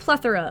 and a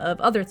plethora of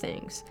other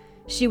things.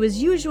 She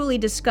was usually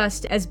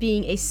discussed as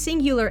being a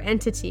singular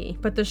entity,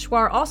 but the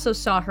Shuar also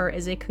saw her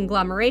as a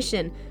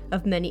conglomeration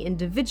of many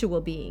individual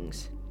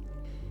beings.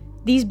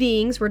 These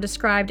beings were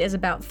described as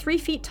about 3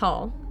 feet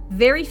tall,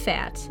 very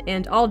fat,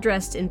 and all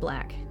dressed in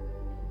black.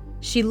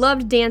 She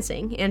loved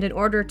dancing, and in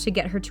order to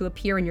get her to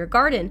appear in your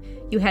garden,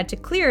 you had to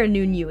clear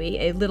Nunyui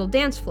a little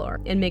dance floor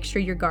and make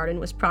sure your garden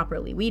was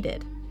properly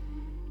weeded.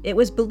 It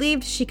was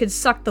believed she could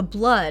suck the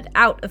blood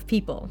out of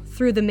people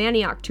through the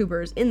manioc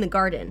tubers in the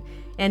garden,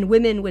 and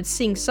women would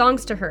sing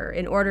songs to her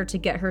in order to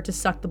get her to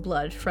suck the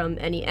blood from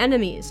any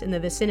enemies in the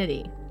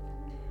vicinity.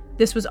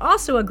 This was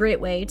also a great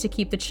way to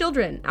keep the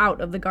children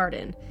out of the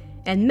garden,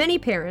 and many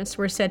parents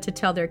were said to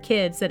tell their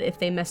kids that if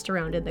they messed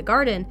around in the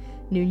garden,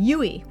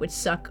 Nunyui would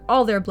suck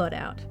all their blood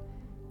out.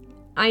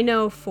 I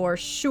know for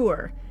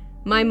sure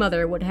my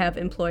mother would have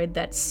employed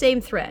that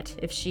same threat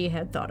if she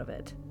had thought of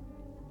it.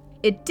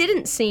 It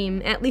didn't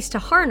seem, at least to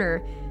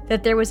Harner,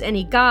 that there was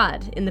any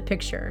god in the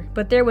picture,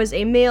 but there was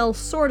a male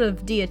sort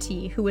of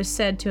deity who was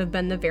said to have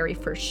been the very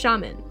first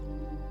shaman.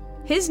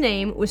 His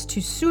name was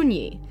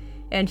Tusunyi,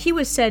 and he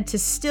was said to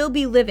still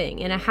be living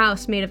in a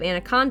house made of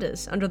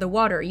anacondas under the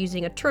water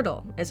using a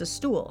turtle as a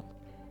stool.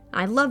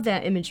 I love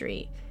that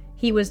imagery.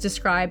 He was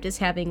described as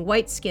having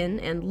white skin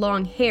and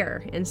long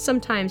hair, and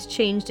sometimes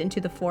changed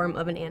into the form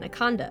of an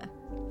anaconda.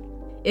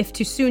 If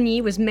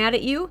Tusunyi was mad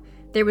at you,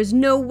 there was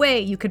no way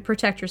you could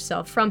protect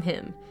yourself from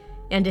him.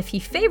 And if he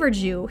favored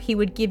you, he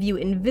would give you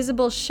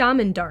invisible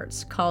shaman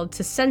darts called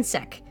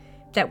Tsensek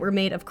that were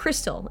made of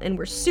crystal and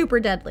were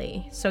super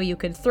deadly, so you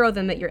could throw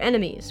them at your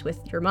enemies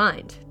with your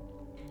mind.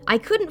 I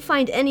couldn't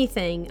find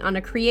anything on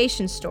a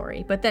creation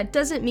story, but that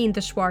doesn't mean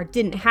the Shuar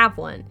didn't have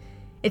one.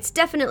 It's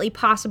definitely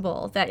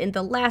possible that in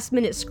the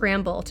last-minute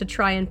scramble to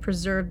try and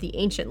preserve the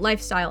ancient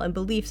lifestyle and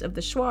beliefs of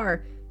the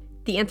Shuar,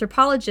 the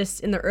anthropologists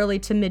in the early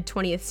to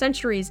mid-20th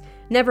centuries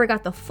never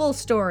got the full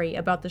story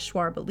about the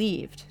Shuar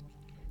believed.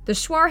 The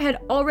Shuar had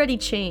already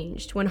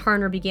changed when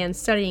Harner began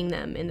studying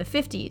them in the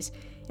 50s,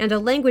 and a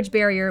language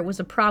barrier was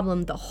a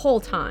problem the whole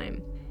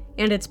time.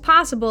 And it's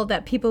possible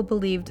that people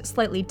believed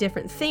slightly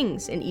different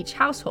things in each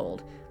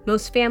household.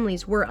 Most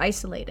families were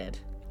isolated.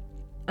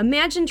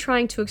 Imagine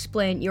trying to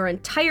explain your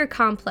entire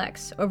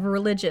complex of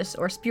religious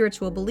or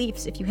spiritual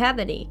beliefs, if you have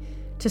any,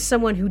 to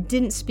someone who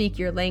didn't speak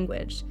your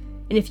language.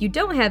 And if you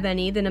don't have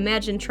any, then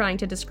imagine trying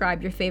to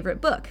describe your favorite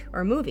book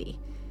or movie.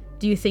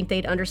 Do you think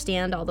they'd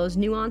understand all those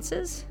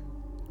nuances?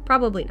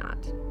 Probably not.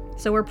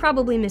 So we're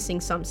probably missing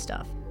some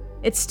stuff.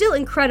 It's still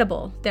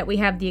incredible that we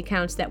have the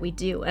accounts that we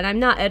do, and I'm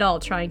not at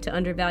all trying to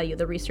undervalue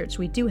the research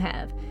we do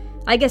have.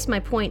 I guess my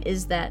point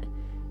is that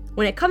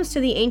when it comes to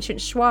the ancient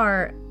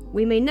Shuar,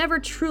 we may never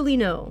truly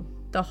know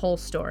the whole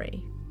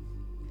story.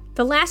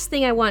 The last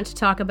thing I want to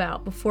talk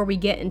about before we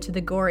get into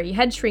the gory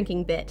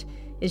head-shrinking bit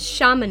is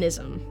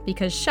shamanism,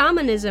 because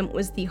shamanism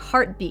was the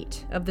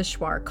heartbeat of the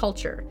Shuar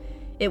culture.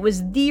 It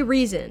was the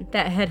reason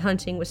that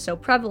headhunting was so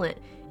prevalent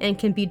and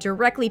can be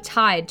directly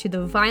tied to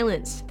the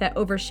violence that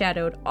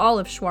overshadowed all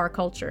of Shuar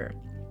culture.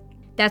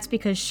 That's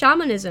because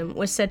shamanism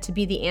was said to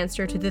be the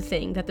answer to the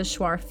thing that the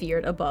Shuar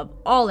feared above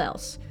all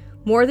else.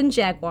 More than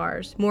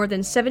jaguars, more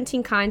than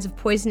 17 kinds of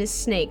poisonous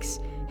snakes,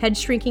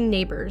 head-shrinking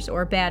neighbors,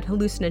 or bad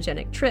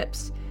hallucinogenic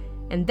trips.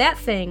 And that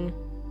thing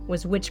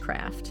was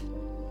witchcraft.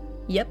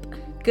 Yep,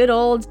 good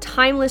old,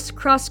 timeless,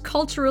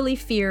 cross-culturally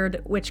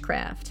feared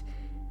witchcraft.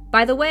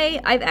 By the way,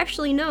 I've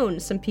actually known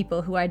some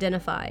people who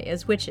identify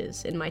as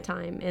witches in my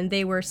time, and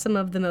they were some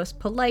of the most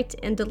polite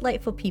and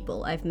delightful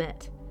people I've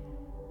met.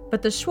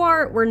 But the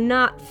Shuar were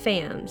not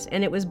fans,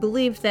 and it was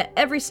believed that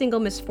every single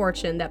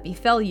misfortune that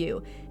befell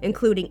you,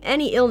 including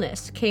any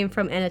illness, came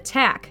from an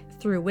attack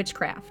through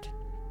witchcraft.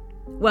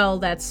 Well,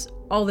 that's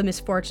all the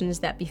misfortunes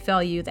that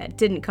befell you that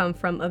didn't come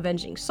from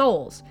avenging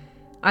souls.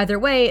 Either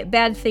way,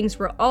 bad things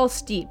were all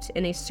steeped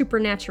in a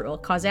supernatural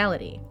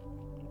causality.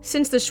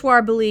 Since the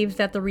Shuar believed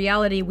that the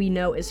reality we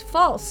know is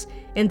false,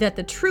 and that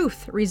the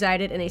truth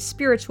resided in a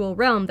spiritual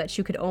realm that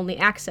you could only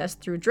access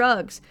through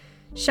drugs,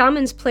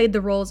 shamans played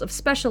the roles of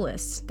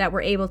specialists that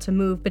were able to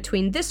move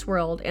between this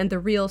world and the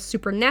real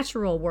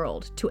supernatural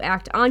world to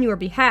act on your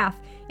behalf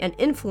and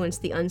influence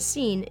the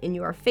unseen in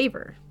your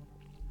favor.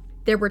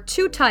 There were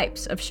two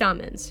types of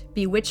shamans,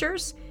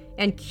 bewitchers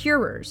and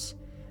curers.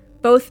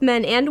 Both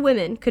men and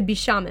women could be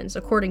shamans,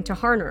 according to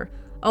Harner,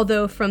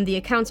 although from the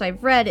accounts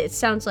I've read, it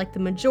sounds like the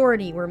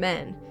majority were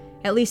men.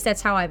 At least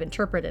that's how I've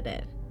interpreted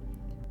it.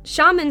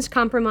 Shamans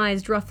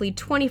comprised roughly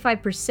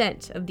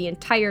 25% of the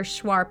entire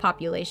Shuar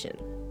population.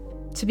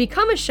 To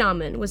become a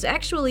shaman was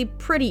actually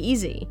pretty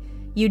easy.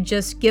 You'd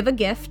just give a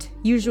gift,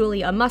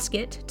 usually a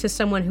musket, to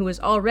someone who was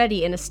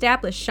already an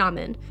established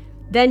shaman.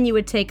 Then you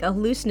would take a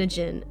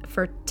hallucinogen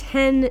for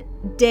 10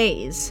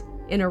 days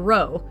in a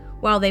row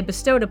while they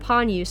bestowed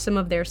upon you some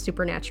of their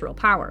supernatural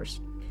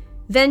powers.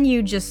 Then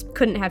you just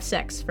couldn't have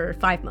sex for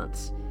 5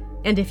 months.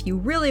 And if you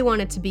really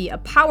wanted to be a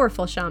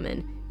powerful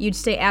shaman, you'd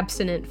stay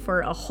abstinent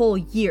for a whole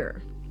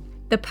year.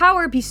 The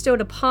power bestowed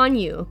upon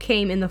you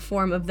came in the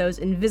form of those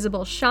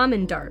invisible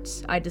shaman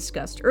darts I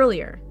discussed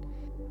earlier.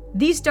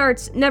 These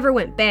darts never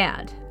went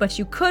bad, but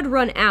you could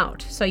run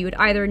out, so you would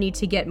either need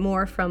to get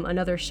more from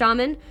another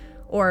shaman,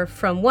 or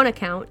from one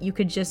account, you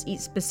could just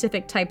eat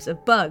specific types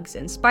of bugs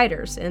and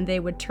spiders, and they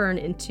would turn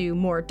into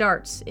more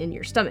darts in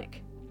your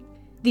stomach.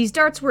 These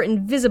darts were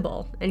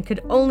invisible and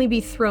could only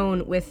be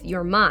thrown with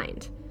your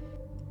mind.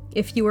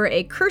 If you were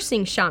a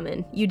cursing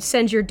shaman, you'd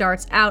send your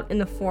darts out in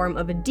the form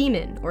of a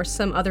demon or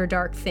some other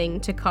dark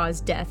thing to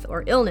cause death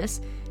or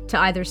illness to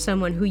either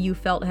someone who you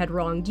felt had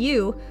wronged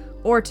you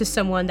or to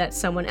someone that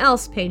someone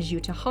else paid you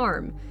to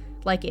harm,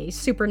 like a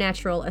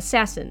supernatural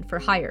assassin for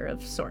hire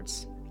of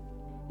sorts.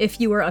 If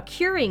you were a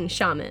curing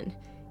shaman,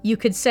 you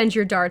could send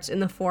your darts in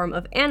the form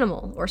of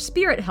animal or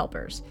spirit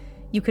helpers.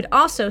 You could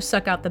also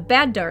suck out the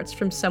bad darts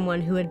from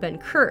someone who had been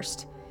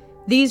cursed.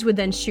 These would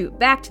then shoot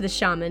back to the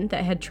shaman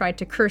that had tried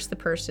to curse the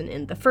person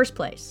in the first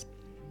place.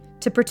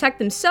 To protect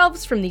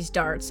themselves from these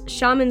darts,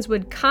 shamans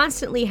would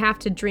constantly have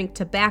to drink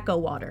tobacco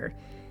water.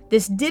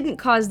 This didn't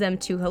cause them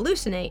to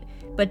hallucinate,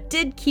 but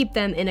did keep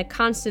them in a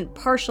constant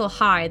partial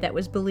high that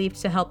was believed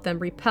to help them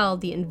repel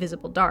the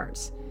invisible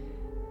darts.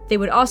 They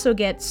would also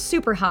get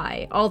super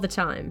high all the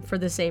time for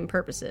the same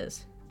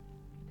purposes.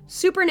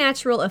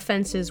 Supernatural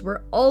offenses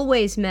were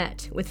always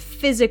met with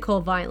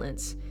physical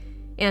violence.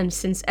 And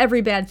since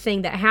every bad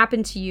thing that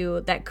happened to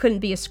you that couldn't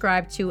be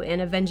ascribed to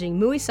an avenging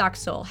Muisak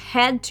soul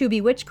had to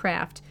be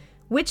witchcraft,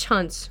 witch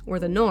hunts were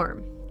the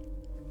norm.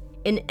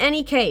 In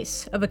any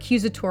case of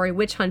accusatory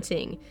witch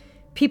hunting,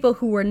 people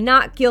who were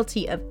not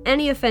guilty of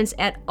any offense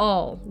at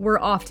all were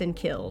often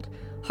killed.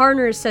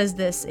 Harner says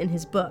this in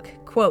his book,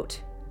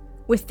 quote,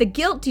 with the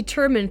guilt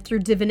determined through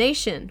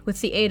divination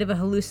with the aid of a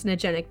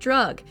hallucinogenic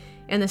drug,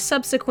 and the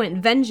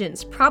subsequent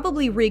vengeance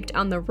probably wreaked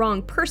on the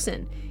wrong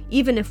person,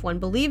 even if one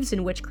believes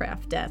in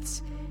witchcraft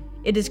deaths.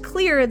 It is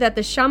clear that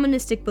the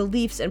shamanistic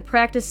beliefs and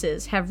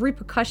practices have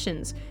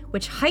repercussions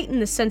which heighten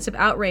the sense of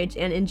outrage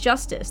and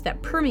injustice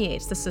that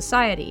permeates the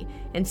society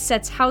and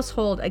sets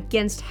household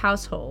against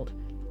household.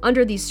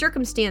 Under these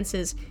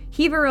circumstances,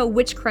 Hevero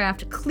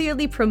witchcraft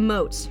clearly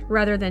promotes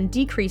rather than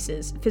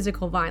decreases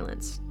physical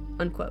violence."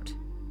 Unquote.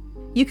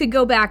 You could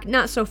go back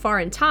not so far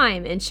in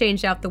time and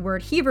change out the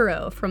word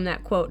Hevero from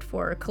that quote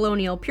for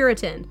colonial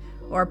Puritan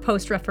or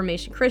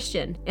post-Reformation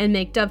Christian, and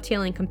make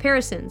dovetailing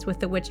comparisons with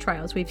the witch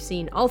trials we've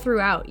seen all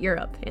throughout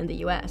Europe and the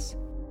US.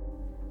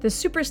 The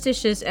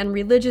superstitious and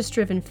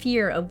religious-driven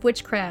fear of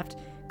witchcraft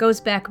goes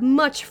back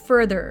much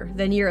further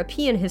than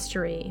European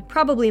history,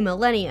 probably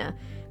millennia,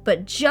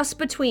 but just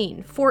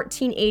between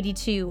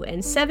 1482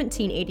 and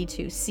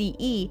 1782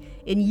 CE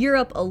in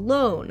Europe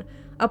alone,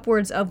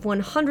 upwards of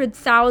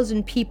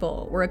 100,000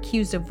 people were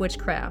accused of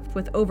witchcraft,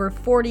 with over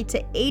 40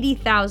 to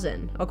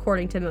 80,000,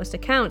 according to most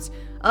accounts,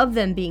 of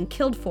them being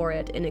killed for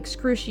it in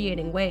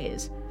excruciating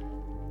ways.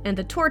 And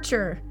the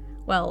torture,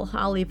 well,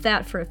 I'll leave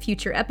that for a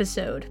future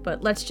episode,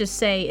 but let's just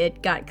say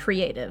it got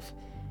creative.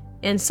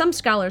 And some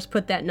scholars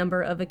put that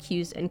number of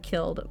accused and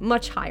killed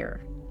much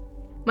higher.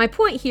 My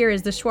point here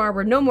is the Shuar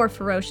were no more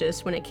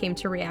ferocious when it came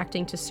to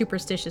reacting to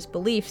superstitious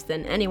beliefs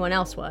than anyone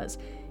else was,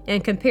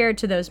 and compared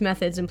to those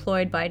methods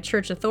employed by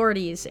church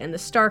authorities and the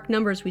stark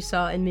numbers we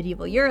saw in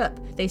medieval Europe,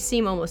 they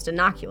seem almost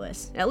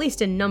innocuous, at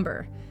least in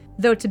number.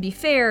 Though to be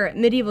fair,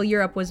 medieval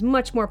Europe was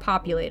much more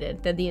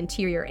populated than the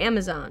interior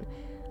Amazon.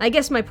 I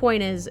guess my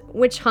point is,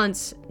 witch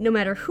hunts, no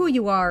matter who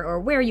you are or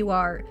where you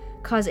are,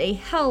 cause a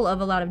hell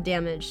of a lot of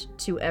damage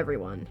to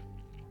everyone.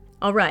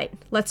 Alright,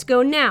 let's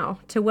go now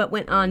to what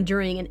went on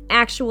during an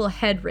actual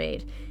head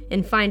raid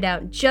and find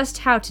out just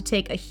how to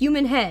take a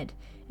human head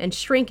and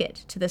shrink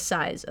it to the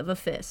size of a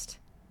fist.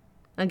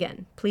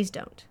 Again, please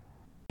don't.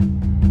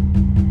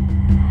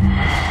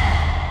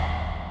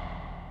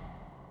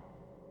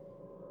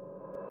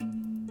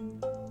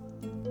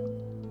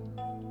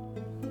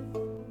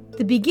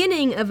 The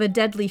beginning of a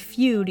deadly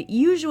feud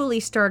usually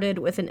started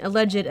with an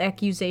alleged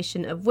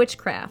accusation of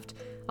witchcraft,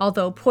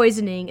 although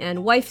poisoning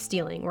and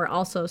wife-stealing were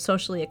also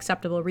socially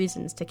acceptable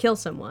reasons to kill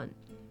someone.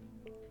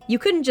 You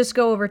couldn't just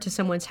go over to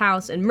someone's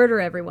house and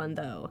murder everyone,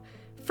 though.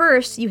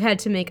 First, you had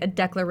to make a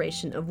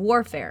declaration of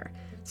warfare,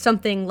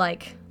 something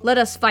like, "Let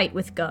us fight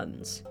with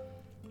guns."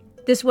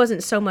 This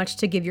wasn't so much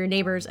to give your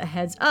neighbors a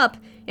heads up,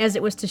 as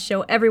it was to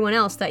show everyone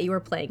else that you were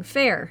playing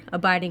fair,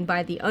 abiding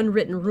by the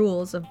unwritten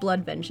rules of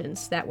blood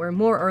vengeance that were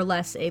more or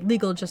less a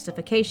legal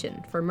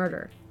justification for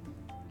murder.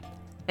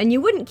 And you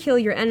wouldn't kill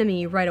your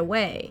enemy right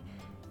away.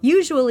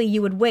 Usually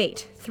you would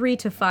wait 3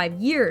 to 5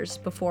 years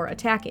before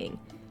attacking.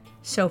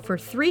 So for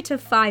 3 to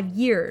 5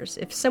 years,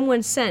 if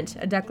someone sent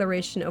a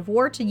declaration of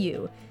war to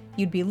you,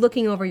 you'd be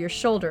looking over your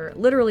shoulder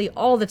literally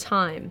all the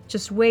time,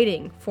 just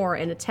waiting for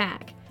an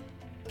attack.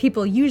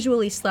 People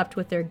usually slept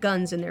with their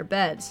guns in their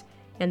beds,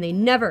 and they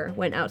never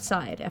went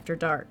outside after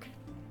dark.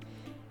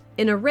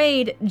 In a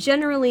raid,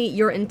 generally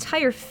your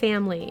entire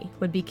family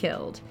would be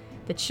killed.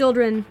 The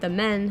children, the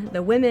men,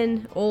 the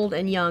women, old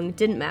and young,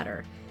 didn't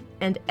matter.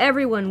 And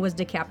everyone was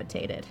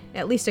decapitated,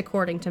 at least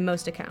according to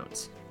most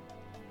accounts.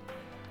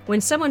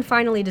 When someone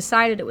finally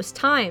decided it was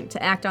time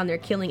to act on their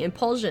killing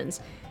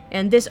impulsions,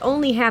 and this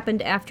only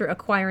happened after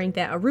acquiring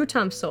that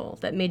Arutam soul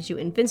that made you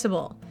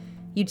invincible,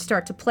 you'd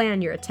start to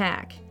plan your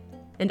attack.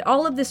 And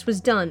all of this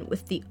was done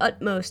with the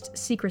utmost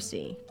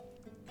secrecy.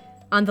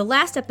 On the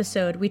last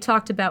episode, we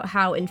talked about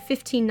how in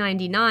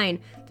 1599,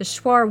 the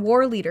Shuar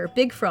war leader,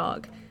 Big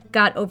Frog,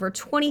 got over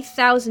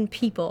 20,000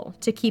 people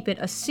to keep it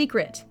a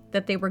secret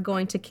that they were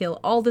going to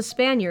kill all the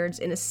Spaniards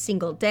in a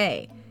single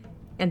day.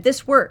 And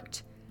this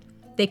worked.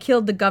 They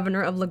killed the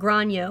governor of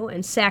Logroño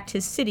and sacked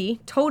his city,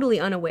 totally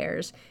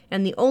unawares,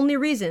 and the only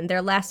reason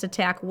their last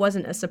attack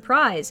wasn't a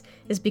surprise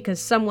is because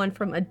someone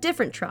from a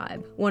different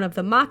tribe, one of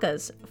the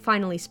Macas,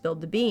 finally spilled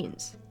the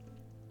beans.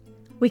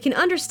 We can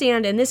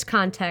understand in this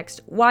context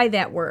why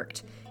that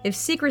worked. If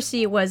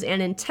secrecy was an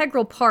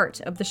integral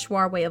part of the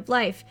Shuar way of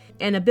life,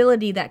 an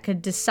ability that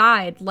could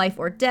decide life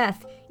or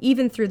death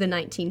even through the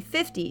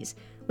 1950s,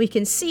 we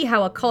can see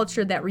how a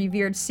culture that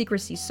revered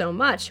secrecy so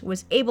much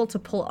was able to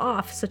pull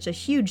off such a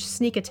huge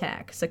sneak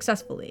attack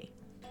successfully.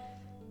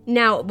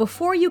 Now,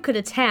 before you could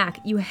attack,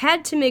 you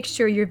had to make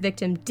sure your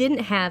victim didn't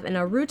have an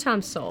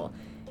Arutam soul,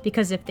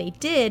 because if they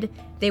did,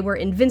 they were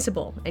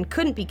invincible and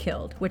couldn't be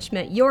killed, which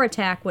meant your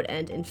attack would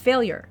end in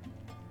failure.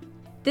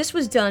 This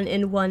was done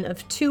in one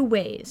of two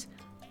ways.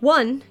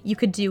 One, you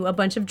could do a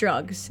bunch of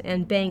drugs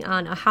and bang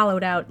on a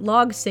hollowed-out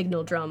log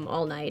signal drum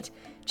all night,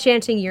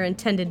 chanting your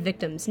intended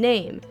victim's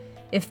name.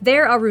 If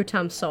their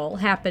Arutam soul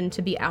happened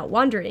to be out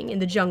wandering in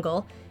the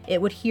jungle,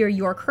 it would hear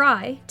your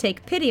cry,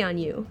 take pity on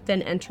you,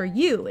 then enter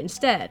you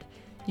instead.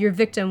 Your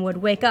victim would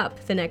wake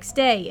up the next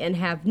day and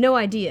have no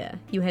idea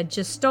you had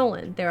just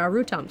stolen their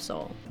Arutam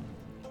soul.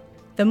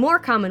 The more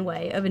common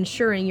way of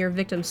ensuring your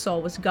victim's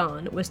soul was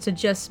gone was to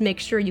just make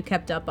sure you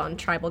kept up on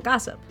tribal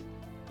gossip.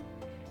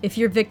 If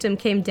your victim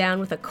came down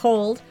with a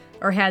cold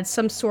or had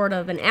some sort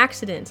of an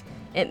accident,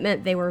 it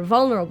meant they were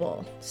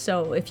vulnerable.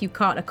 So if you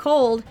caught a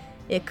cold,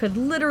 it could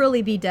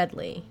literally be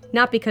deadly.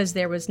 Not because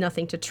there was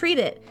nothing to treat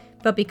it,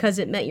 but because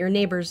it meant your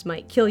neighbors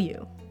might kill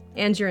you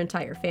and your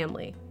entire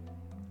family.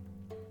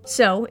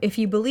 So, if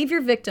you believe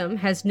your victim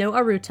has no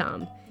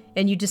Arutam,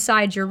 and you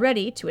decide you're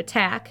ready to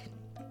attack,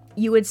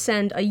 you would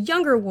send a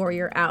younger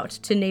warrior out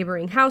to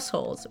neighboring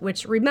households,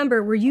 which,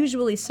 remember, were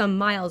usually some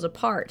miles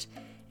apart,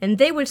 and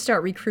they would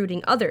start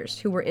recruiting others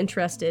who were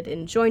interested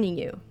in joining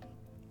you.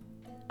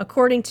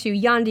 According to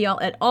Yandial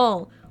et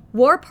al.,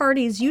 war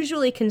parties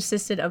usually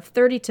consisted of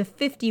 30 to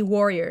 50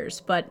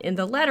 warriors, but in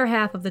the latter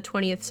half of the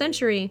 20th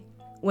century,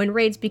 when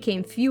raids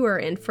became fewer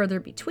and further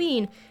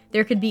between,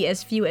 there could be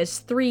as few as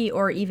 3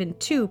 or even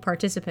 2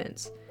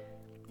 participants.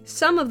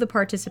 Some of the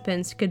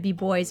participants could be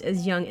boys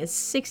as young as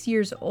 6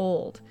 years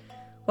old.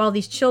 While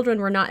these children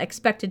were not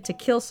expected to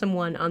kill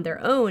someone on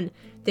their own,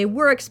 they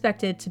were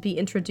expected to be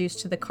introduced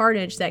to the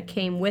carnage that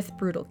came with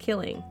brutal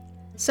killing,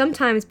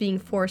 sometimes being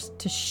forced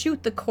to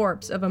shoot the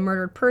corpse of a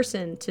murdered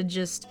person to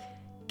just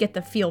get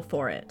the feel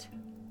for it.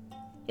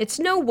 It's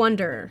no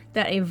wonder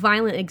that a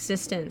violent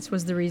existence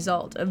was the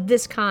result of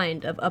this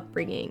kind of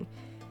upbringing.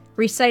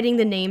 Reciting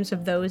the names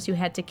of those you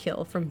had to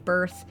kill from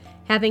birth,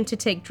 having to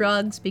take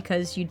drugs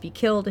because you'd be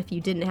killed if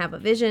you didn't have a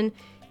vision,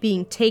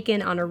 being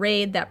taken on a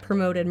raid that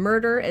promoted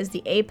murder as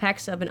the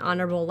apex of an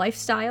honorable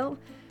lifestyle.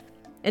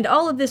 And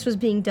all of this was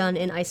being done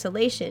in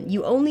isolation.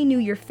 You only knew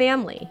your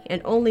family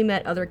and only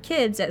met other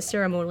kids at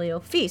ceremonial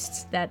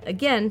feasts that,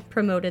 again,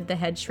 promoted the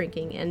head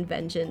shrinking and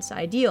vengeance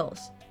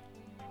ideals.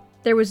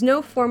 There was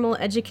no formal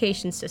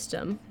education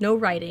system, no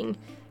writing,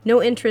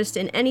 no interest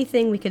in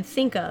anything we could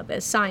think of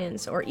as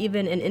science, or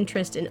even an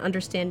interest in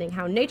understanding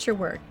how nature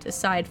worked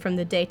aside from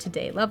the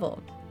day-to-day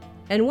level.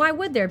 And why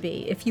would there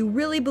be if you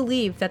really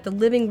believed that the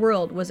living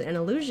world was an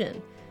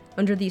illusion?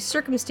 Under these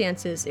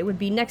circumstances, it would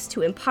be next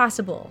to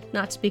impossible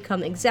not to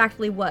become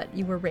exactly what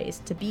you were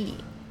raised to be.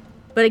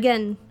 But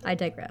again, I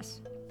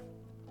digress.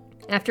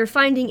 After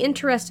finding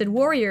interested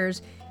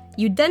warriors,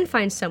 you'd then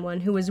find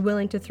someone who was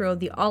willing to throw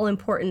the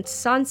all-important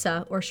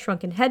sansa, or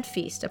shrunken head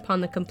feast,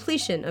 upon the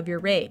completion of your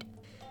raid.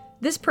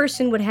 This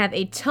person would have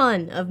a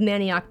ton of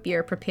manioc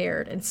beer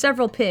prepared and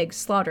several pigs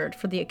slaughtered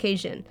for the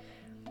occasion.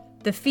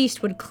 The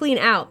feast would clean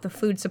out the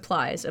food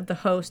supplies of the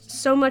host,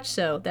 so much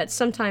so that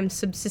sometimes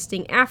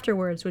subsisting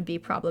afterwards would be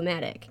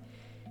problematic.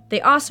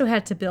 They also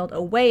had to build a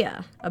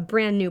weya, a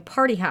brand new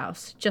party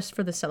house, just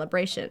for the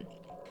celebration.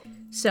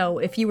 So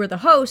if you were the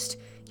host,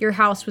 your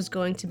house was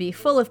going to be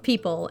full of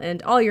people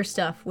and all your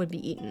stuff would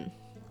be eaten.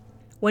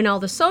 When all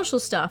the social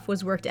stuff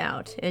was worked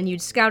out and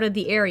you'd scouted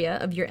the area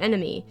of your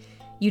enemy,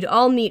 you'd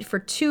all meet for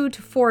 2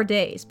 to 4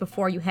 days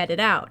before you headed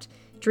out,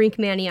 drink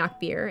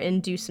manioc beer,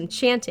 and do some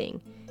chanting.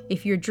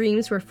 If your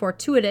dreams were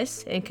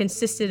fortuitous and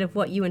consisted of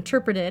what you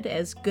interpreted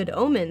as good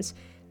omens,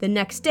 the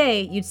next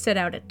day you'd set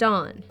out at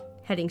dawn,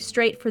 heading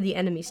straight for the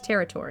enemy's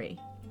territory.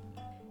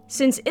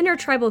 Since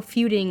intertribal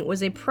feuding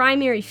was a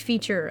primary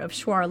feature of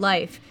Shuar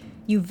life,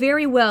 you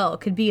very well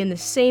could be in the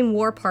same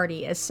war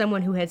party as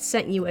someone who had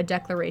sent you a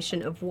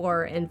declaration of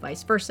war and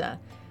vice versa.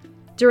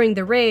 During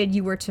the raid,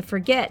 you were to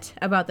forget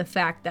about the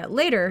fact that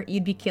later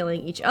you'd be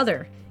killing each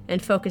other,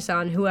 and focus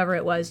on whoever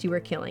it was you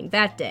were killing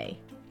that day.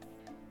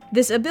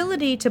 This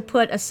ability to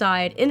put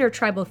aside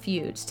intertribal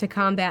feuds to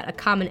combat a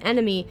common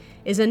enemy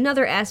is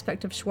another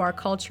aspect of Shuar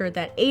culture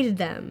that aided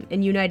them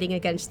in uniting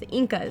against the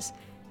Incas,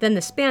 then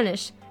the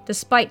Spanish,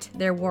 despite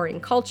their warring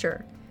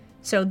culture.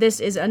 So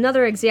this is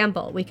another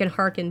example we can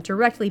hearken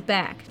directly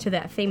back to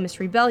that famous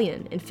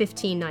rebellion in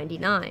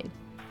 1599.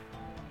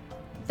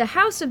 The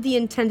house of the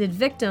intended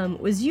victim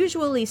was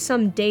usually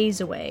some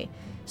days away,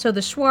 so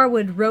the Shuar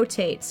would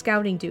rotate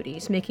scouting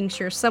duties, making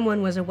sure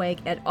someone was awake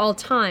at all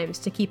times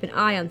to keep an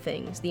eye on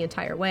things the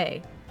entire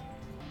way.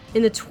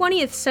 In the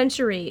 20th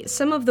century,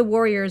 some of the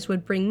warriors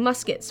would bring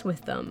muskets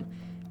with them,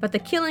 but the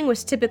killing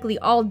was typically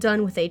all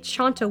done with a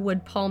chanta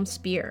wood palm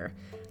spear.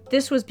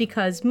 This was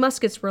because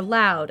muskets were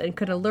loud and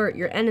could alert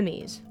your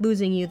enemies,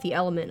 losing you the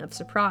element of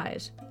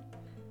surprise.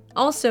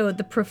 Also,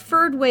 the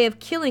preferred way of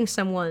killing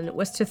someone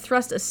was to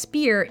thrust a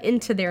spear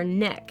into their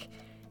neck.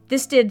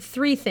 This did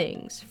 3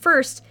 things.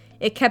 First,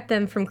 it kept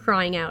them from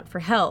crying out for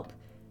help.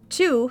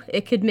 2,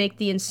 it could make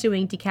the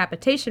ensuing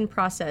decapitation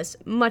process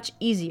much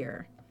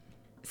easier.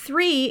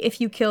 3,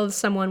 if you killed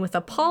someone with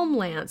a palm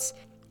lance,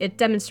 it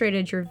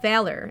demonstrated your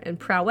valor and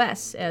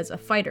prowess as a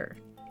fighter.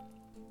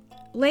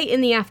 Late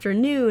in the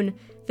afternoon,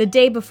 the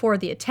day before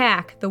the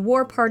attack, the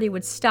war party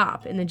would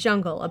stop in the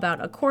jungle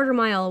about a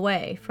quarter-mile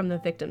away from the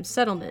victim's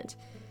settlement.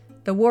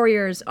 The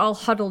warriors all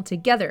huddled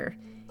together,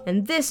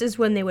 and this is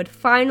when they would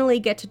finally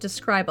get to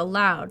describe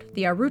aloud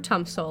the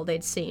Arutam soul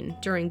they'd seen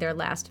during their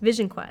last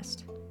vision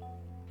quest.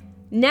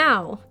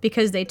 Now,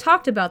 because they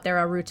talked about their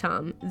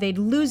Arutam, they'd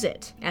lose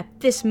it at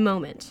this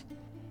moment.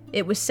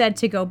 It was said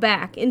to go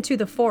back into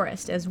the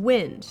forest as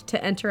wind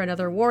to enter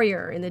another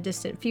warrior in the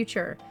distant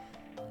future.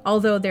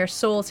 Although their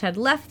souls had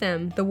left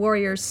them, the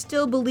warriors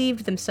still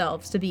believed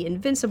themselves to be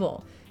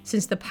invincible,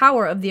 since the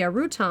power of the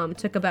Arutam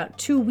took about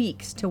 2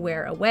 weeks to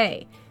wear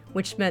away,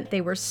 which meant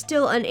they were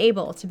still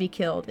unable to be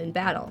killed in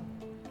battle.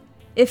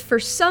 If for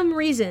some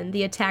reason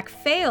the attack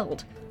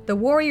failed, the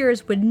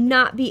warriors would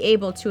not be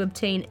able to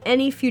obtain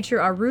any future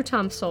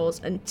Arutam souls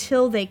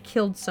until they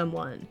killed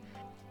someone.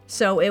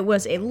 So it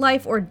was a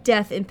life or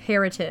death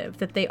imperative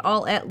that they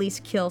all at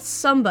least kill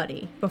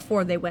somebody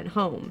before they went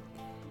home.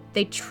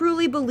 They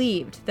truly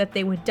believed that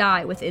they would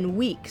die within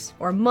weeks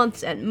or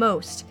months at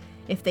most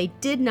if they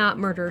did not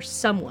murder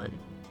someone.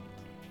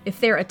 If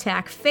their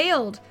attack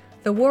failed,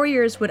 the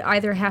warriors would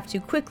either have to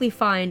quickly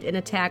find and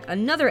attack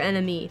another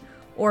enemy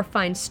or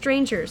find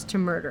strangers to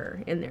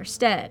murder in their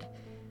stead.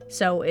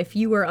 So if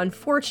you were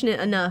unfortunate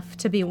enough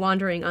to be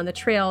wandering on the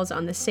trails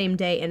on the same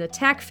day an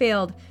attack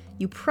failed,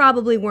 you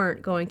probably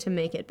weren't going to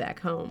make it back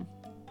home.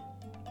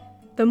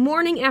 The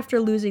morning after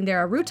losing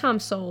their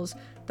Arutam souls,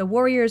 the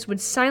warriors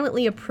would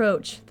silently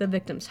approach the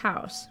victim's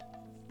house.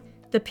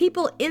 The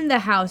people in the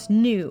house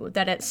knew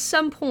that at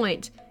some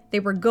point they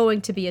were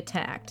going to be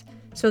attacked,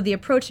 so the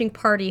approaching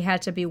party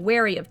had to be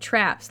wary of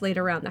traps laid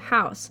around the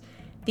house.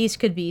 These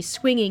could be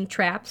swinging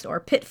traps or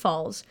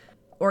pitfalls,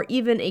 or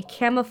even a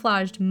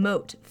camouflaged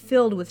moat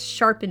filled with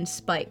sharpened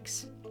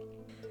spikes.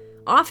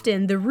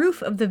 Often, the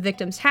roof of the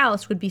victim's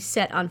house would be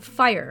set on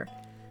fire,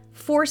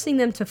 forcing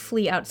them to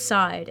flee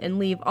outside and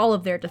leave all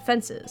of their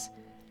defenses.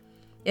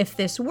 If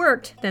this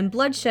worked, then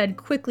bloodshed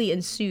quickly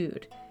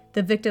ensued.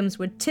 The victims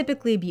would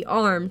typically be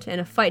armed,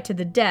 and a fight to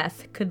the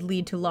death could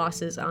lead to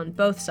losses on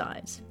both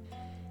sides.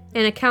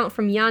 An account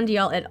from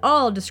Yandial et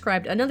al.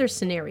 Described another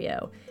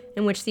scenario,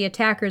 in which the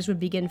attackers would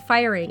begin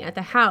firing at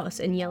the house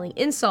and yelling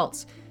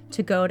insults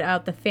to goad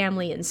out the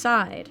family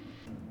inside.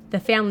 The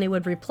family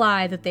would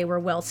reply that they were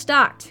well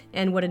stocked,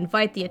 and would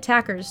invite the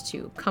attackers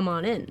to come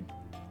on in.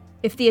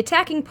 If the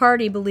attacking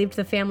party believed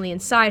the family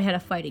inside had a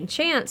fighting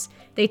chance,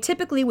 they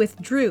typically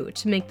withdrew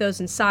to make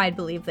those inside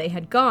believe they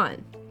had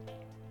gone.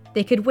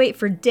 They could wait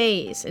for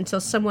days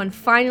until someone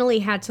finally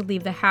had to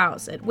leave the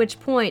house, at which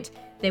point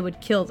they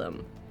would kill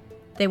them.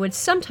 They would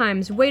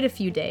sometimes wait a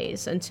few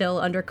days until,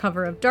 under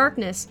cover of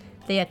darkness,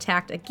 they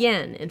attacked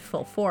again in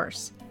full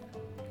force.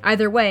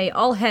 Either way,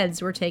 all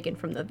heads were taken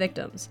from the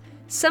victims.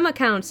 Some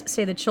accounts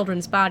say the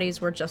children's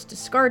bodies were just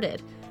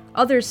discarded.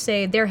 Others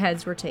say their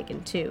heads were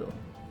taken too.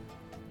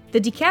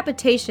 The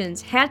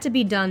decapitations had to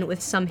be done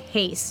with some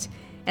haste,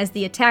 as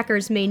the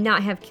attackers may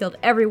not have killed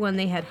everyone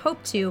they had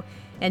hoped to,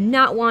 and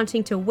not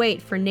wanting to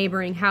wait for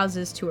neighboring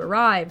houses to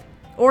arrive,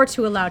 or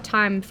to allow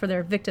time for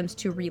their victims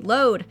to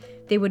reload,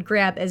 they would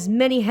grab as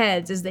many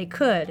heads as they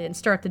could and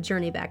start the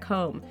journey back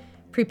home,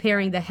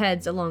 preparing the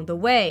heads along the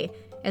way,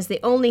 as they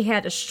only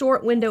had a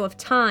short window of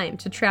time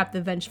to trap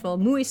the vengeful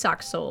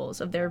Muisak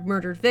souls of their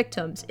murdered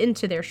victims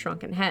into their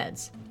shrunken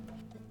heads.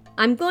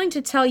 I'm going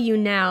to tell you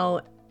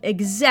now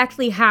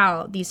exactly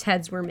how these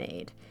heads were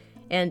made,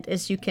 and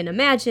as you can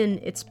imagine,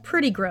 it's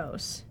pretty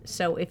gross,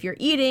 so if you're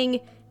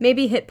eating,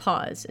 maybe hit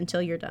pause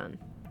until you're done.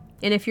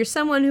 And if you're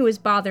someone who is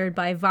bothered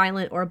by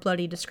violent or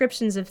bloody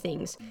descriptions of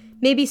things,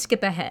 maybe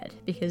skip ahead,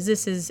 because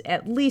this is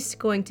at least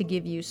going to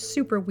give you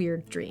super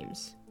weird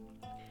dreams.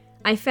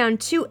 I found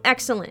 2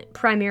 excellent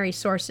primary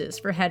sources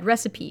for head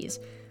recipes,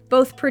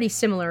 both pretty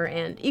similar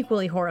and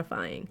equally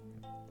horrifying.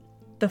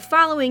 The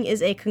following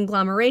is a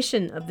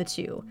conglomeration of the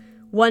 2,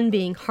 one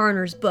being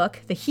Harner's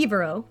book, The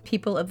Hivaro,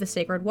 People of the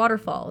Sacred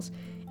Waterfalls,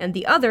 and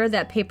the other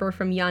that paper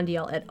from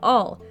Yandial et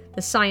al.,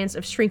 The Science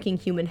of Shrinking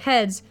Human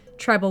Heads,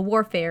 Tribal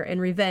Warfare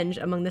and Revenge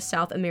Among the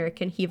South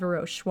American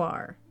Hivaro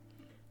Shuar.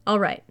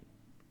 Alright,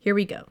 here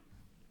we go.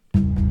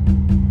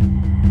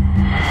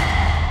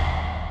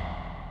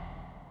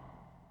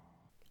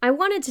 I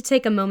wanted to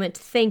take a moment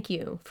to thank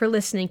you for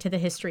listening to the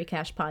History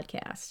Cache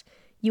podcast.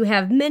 You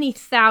have many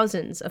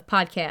thousands of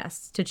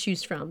podcasts to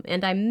choose from,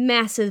 and I'm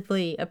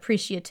massively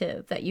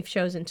appreciative that you've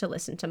chosen to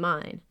listen to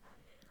mine.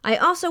 I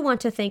also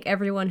want to thank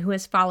everyone who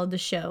has followed the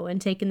show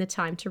and taken the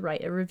time to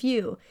write a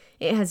review.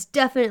 It has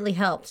definitely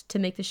helped to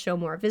make the show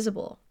more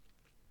visible.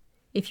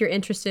 If you're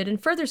interested in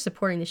further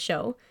supporting the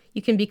show,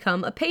 you can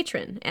become a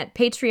patron at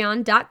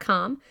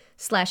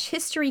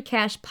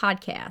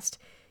patreon.com/historycachepodcast.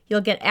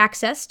 You'll get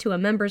access to a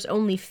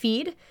members-only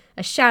feed,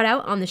 a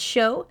shout-out on the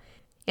show,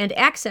 and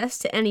access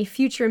to any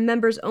future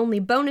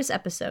members-only bonus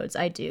episodes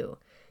I do.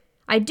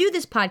 I do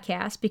this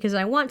podcast because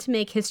I want to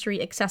make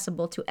history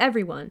accessible to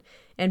everyone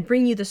and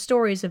bring you the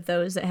stories of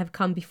those that have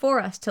come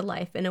before us to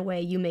life in a way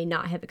you may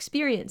not have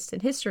experienced in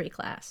history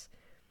class.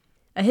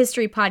 A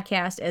history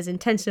podcast as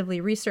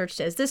intensively researched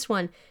as this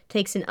one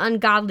takes an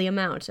ungodly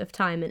amount of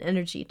time and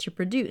energy to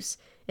produce,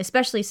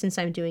 especially since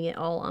I'm doing it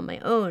all on my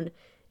own,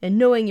 and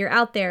knowing you're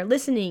out there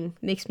listening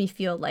makes me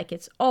feel like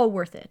it's all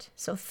worth it.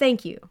 So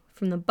thank you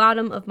from the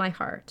bottom of my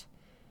heart.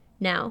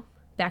 Now,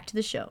 back to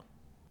the show.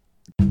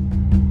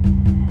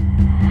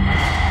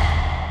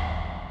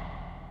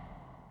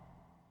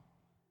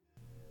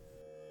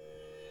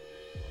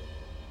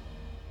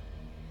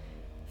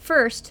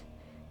 First,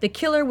 the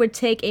killer would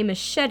take a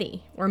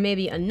machete, or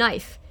maybe a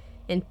knife,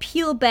 and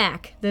peel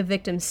back the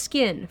victim's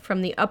skin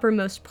from the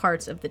uppermost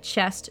parts of the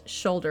chest,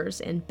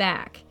 shoulders, and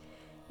back.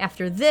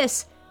 After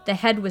this, the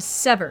head was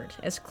severed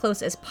as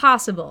close as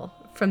possible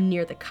from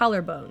near the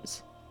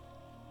collarbones.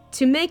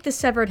 To make the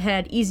severed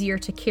head easier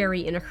to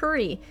carry in a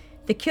hurry,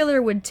 the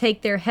killer would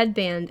take their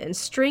headband and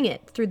string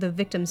it through the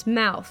victim's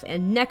mouth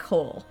and neck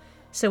hole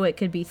so it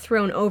could be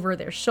thrown over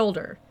their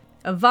shoulder.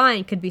 A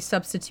vine could be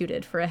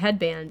substituted for a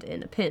headband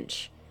in a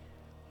pinch.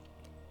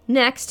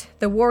 Next,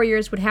 the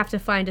warriors would have to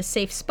find a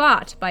safe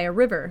spot by a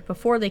river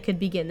before they could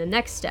begin the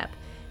next step,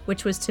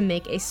 which was to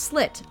make a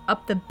slit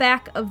up the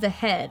back of the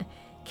head,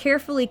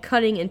 carefully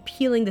cutting and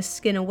peeling the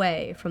skin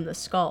away from the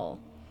skull.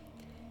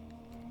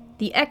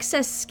 The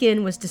excess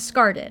skin was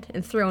discarded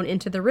and thrown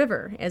into the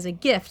river as a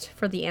gift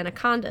for the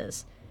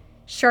anacondas.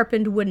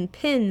 Sharpened wooden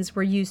pins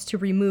were used to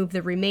remove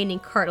the remaining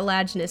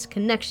cartilaginous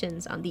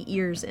connections on the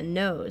ears and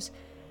nose.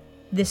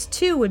 This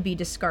too would be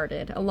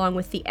discarded, along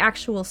with the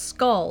actual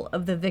skull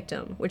of the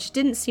victim, which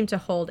didn't seem to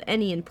hold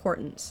any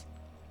importance.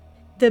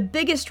 The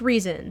biggest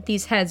reason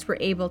these heads were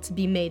able to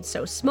be made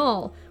so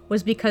small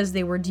was because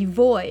they were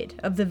devoid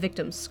of the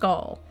victim's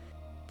skull.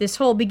 This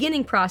whole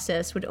beginning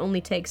process would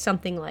only take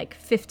something like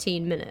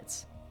 15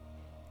 minutes.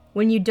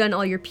 When you'd done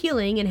all your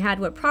peeling and had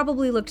what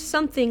probably looked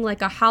something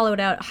like a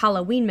hollowed-out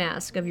Halloween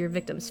mask of your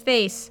victim's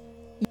face,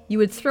 you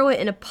would throw it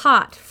in a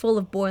pot full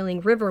of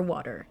boiling river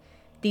water.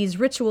 These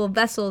ritual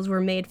vessels were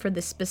made for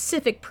this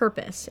specific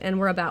purpose and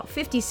were about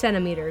 50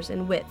 centimeters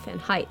in width and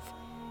height.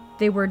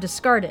 They were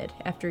discarded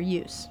after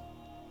use.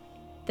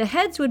 The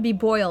heads would be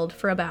boiled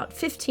for about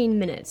 15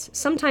 minutes,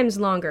 sometimes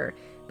longer,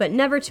 but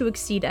never to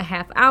exceed a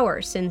half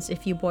hour, since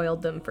if you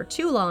boiled them for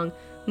too long,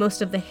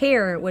 most of the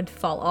hair would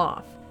fall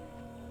off.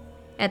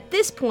 At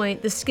this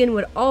point, the skin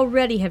would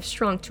already have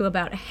shrunk to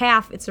about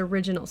half its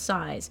original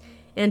size,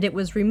 and it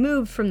was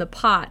removed from the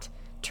pot,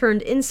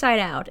 turned inside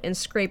out, and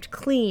scraped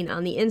clean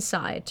on the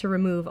inside to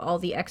remove all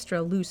the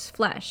extra loose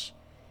flesh.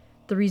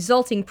 The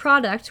resulting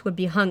product would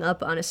be hung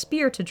up on a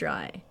spear to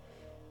dry.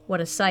 What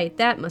a sight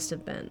that must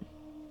have been.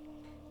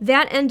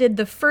 That ended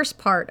the first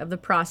part of the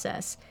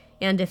process,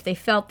 and if they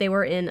felt they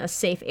were in a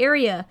safe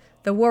area,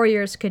 the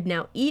warriors could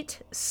now eat,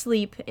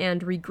 sleep,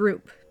 and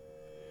regroup.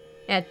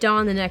 At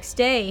dawn the next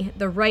day,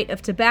 the rite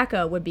of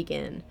tobacco would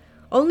begin.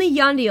 Only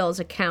Yandiel's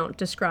account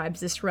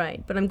describes this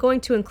rite, but I'm going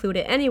to include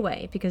it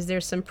anyway because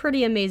there's some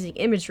pretty amazing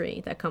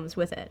imagery that comes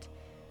with it.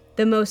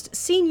 The most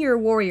senior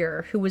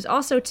warrior, who was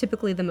also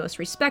typically the most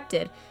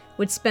respected,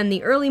 would spend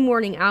the early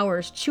morning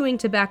hours chewing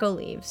tobacco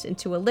leaves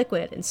into a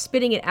liquid and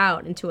spitting it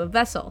out into a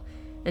vessel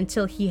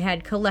until he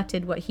had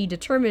collected what he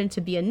determined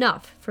to be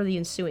enough for the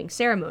ensuing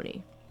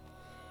ceremony.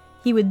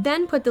 He would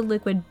then put the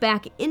liquid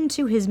back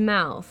into his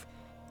mouth,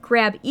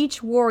 grab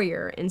each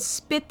warrior, and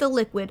spit the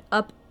liquid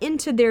up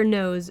into their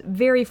nose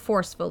very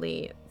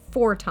forcefully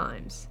 4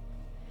 times.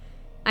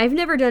 I've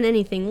never done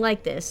anything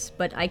like this,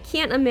 but I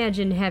can't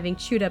imagine having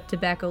chewed up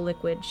tobacco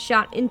liquid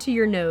shot into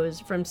your nose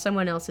from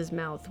someone else's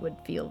mouth would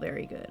feel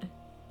very good.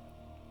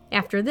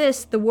 After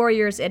this, the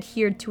warriors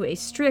adhered to a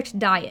strict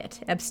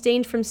diet,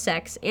 abstained from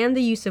sex and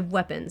the use of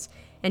weapons,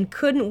 and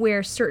couldn't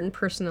wear certain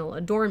personal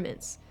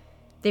adornments.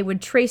 They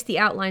would trace the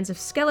outlines of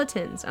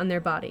skeletons on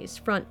their bodies,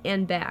 front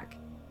and back.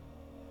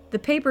 The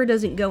paper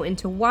doesn't go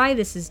into why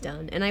this is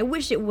done, and I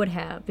wish it would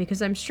have,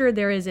 because I'm sure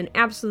there is an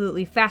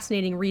absolutely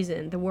fascinating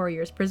reason the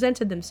warriors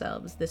presented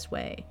themselves this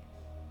way.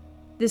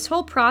 This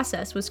whole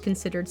process was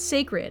considered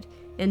sacred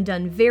and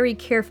done very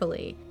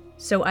carefully,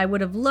 so I would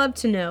have loved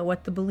to know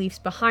what the beliefs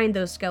behind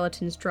those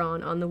skeletons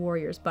drawn on the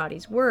warriors'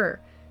 bodies were,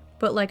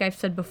 but like I've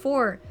said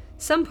before,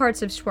 some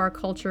parts of Shuar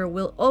culture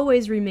will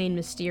always remain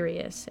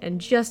mysterious and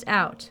just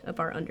out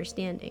of our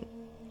understanding.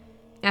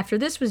 After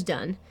this was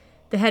done,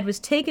 the head was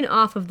taken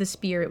off of the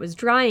spear it was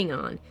drying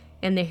on,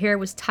 and the hair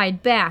was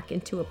tied back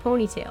into a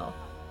ponytail.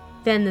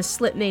 Then the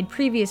slit made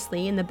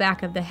previously in the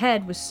back of the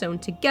head was sewn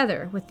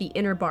together with the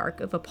inner bark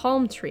of a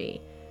palm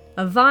tree.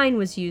 A vine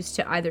was used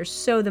to either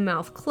sew the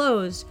mouth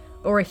closed,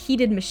 or a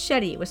heated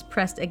machete was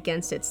pressed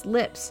against its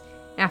lips,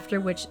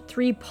 after which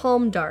 3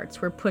 palm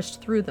darts were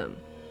pushed through them.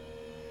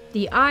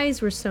 The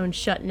eyes were sewn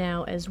shut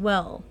now as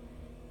well.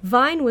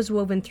 Vine was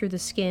woven through the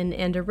skin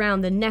and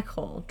around the neck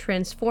hole,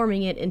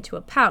 transforming it into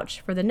a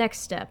pouch for the next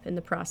step in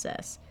the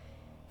process.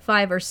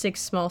 5 or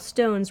 6 small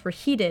stones were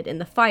heated in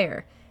the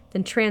fire,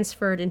 then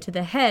transferred into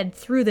the head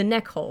through the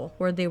neck hole,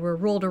 where they were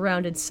rolled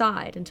around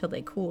inside until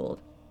they cooled.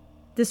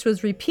 This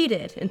was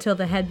repeated until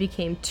the head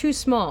became too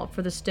small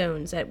for the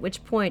stones, at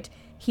which point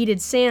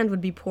heated sand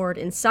would be poured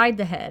inside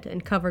the head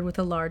and covered with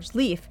a large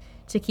leaf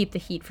to keep the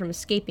heat from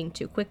escaping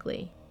too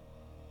quickly.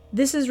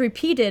 This is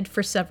repeated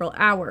for several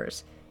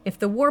hours. If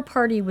the war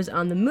party was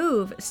on the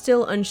move,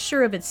 still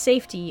unsure of its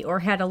safety, or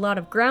had a lot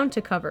of ground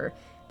to cover,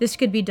 this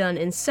could be done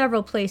in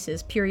several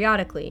places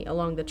periodically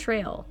along the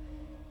trail.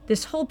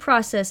 This whole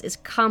process is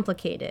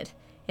complicated,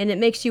 and it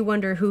makes you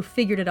wonder who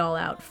figured it all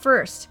out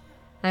first.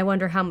 I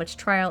wonder how much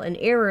trial and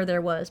error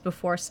there was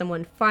before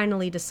someone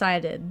finally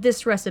decided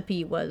this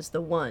recipe was the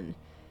one.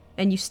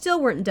 And you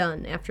still weren't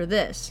done after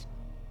this.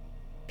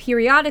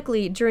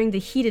 Periodically, during the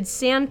heated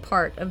sand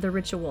part of the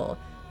ritual,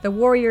 the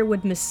warrior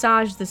would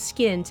massage the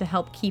skin to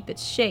help keep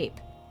its shape.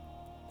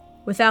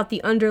 Without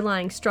the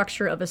underlying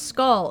structure of a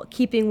skull,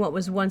 keeping what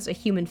was once a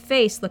human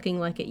face looking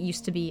like it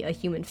used to be a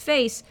human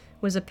face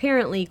was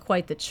apparently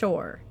quite the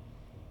chore.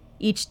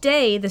 Each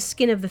day, the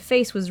skin of the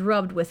face was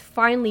rubbed with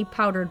finely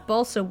powdered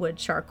balsa wood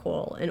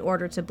charcoal in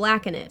order to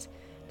blacken it.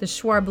 The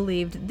Shuar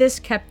believed this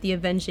kept the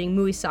avenging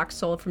Muisak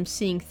soul from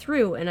seeing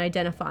through and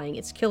identifying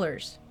its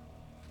killers.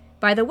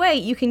 By the way,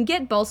 you can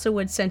get balsa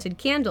wood scented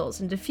candles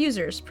and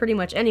diffusers pretty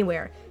much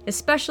anywhere,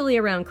 especially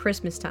around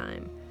Christmas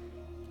time.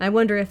 I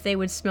wonder if they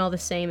would smell the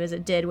same as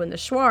it did when the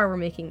Shuar were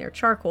making their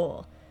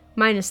charcoal,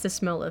 minus the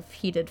smell of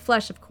heated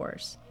flesh, of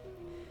course.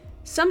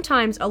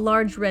 Sometimes a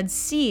large red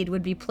seed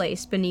would be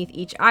placed beneath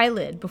each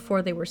eyelid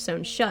before they were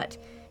sewn shut.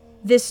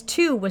 This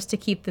too was to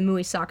keep the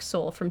Muisak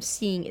soul from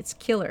seeing its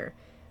killer.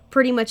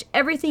 Pretty much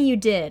everything you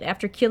did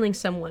after killing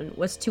someone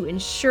was to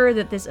ensure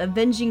that this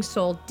avenging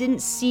soul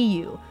didn't see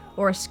you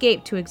or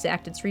escape to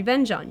exact its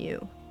revenge on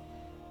you.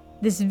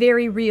 This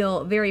very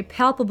real, very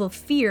palpable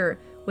fear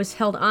was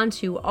held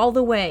onto all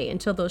the way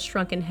until those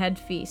shrunken head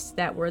feasts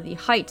that were the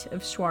height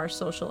of Shuar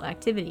social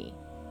activity.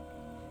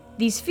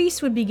 These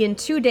feasts would begin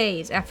 2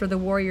 days after the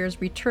warriors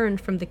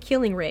returned from the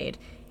killing raid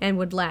and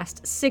would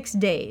last 6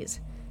 days.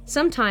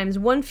 Sometimes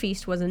 1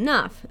 feast was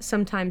enough,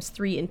 sometimes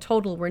 3 in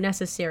total were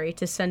necessary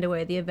to send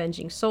away the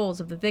avenging souls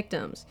of the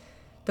victims.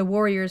 The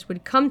warriors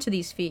would come to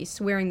these feasts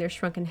wearing their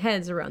shrunken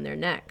heads around their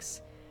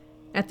necks.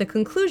 At the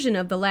conclusion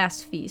of the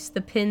last feast,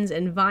 the pins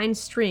and vine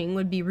string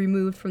would be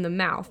removed from the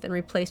mouth and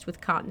replaced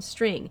with cotton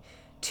string,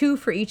 2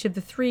 for each of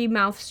the 3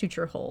 mouth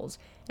suture holes,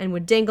 and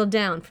would dangle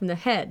down from the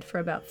head for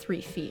about 3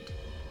 feet.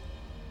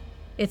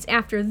 It's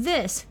after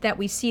this that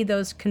we see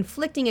those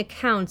conflicting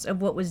accounts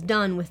of what was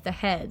done with the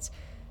heads.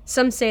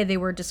 Some say they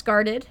were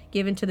discarded,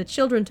 given to the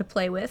children to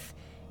play with,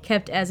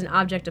 kept as an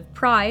object of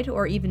pride,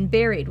 or even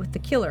buried with the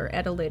killer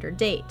at a later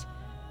date.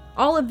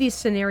 All of these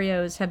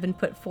scenarios have been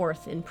put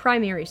forth in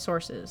primary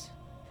sources.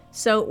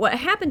 So what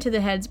happened to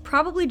the heads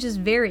probably just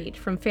varied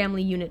from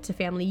family unit to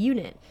family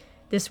unit.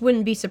 This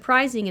wouldn't be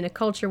surprising in a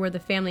culture where the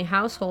family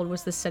household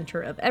was the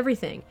center of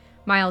everything,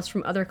 miles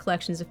from other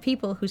collections of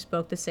people who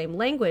spoke the same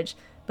language,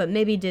 but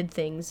maybe did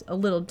things a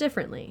little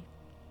differently.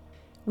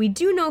 We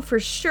do know for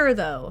sure,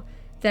 though,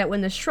 that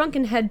when the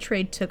shrunken head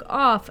trade took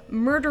off,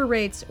 murder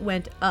rates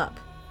went up.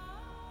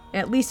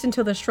 At least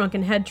until the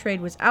shrunken head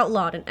trade was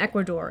outlawed in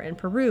Ecuador and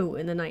Peru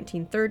in the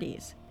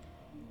 1930s.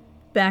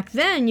 Back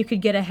then, you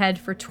could get a head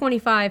for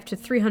 $25 to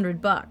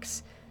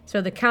 $300,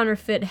 so the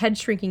counterfeit head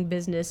shrinking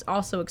business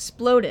also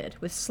exploded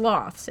with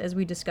sloths, as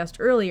we discussed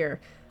earlier,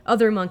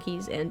 other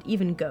monkeys, and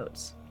even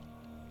goats.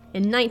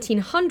 In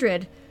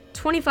 1900,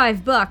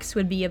 $25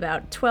 would be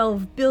about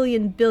 $12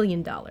 billion.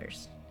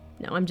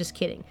 No, I'm just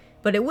kidding.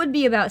 But it would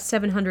be about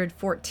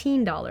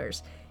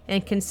 $714,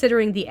 and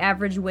considering the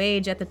average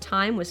wage at the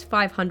time was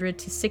 $500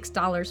 to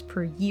 $6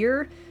 per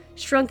year,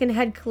 shrunken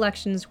head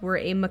collections were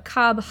a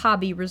macabre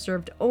hobby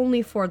reserved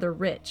only for the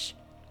rich.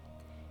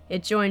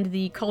 It joined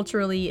the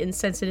culturally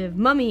insensitive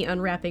mummy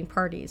unwrapping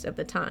parties of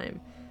the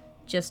time.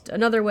 Just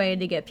another way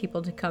to get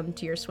people to come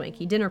to your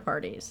swanky dinner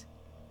parties.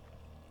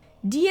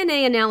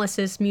 DNA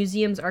analysis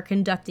museums are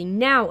conducting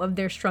now of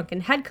their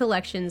shrunken head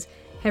collections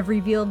have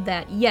revealed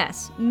that,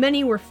 yes,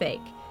 many were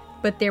fake,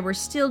 but there were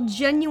still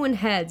genuine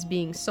heads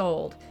being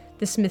sold.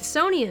 The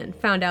Smithsonian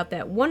found out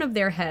that one of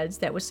their heads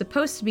that was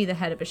supposed to be the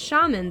head of a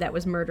shaman that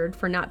was murdered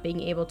for not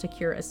being able to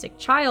cure a sick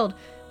child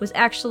was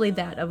actually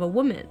that of a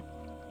woman.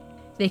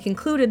 They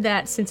concluded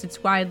that since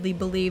it's widely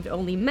believed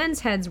only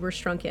men's heads were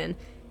shrunken,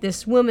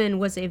 this woman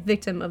was a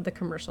victim of the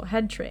commercial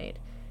head trade.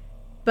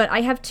 But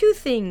I have 2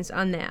 things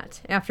on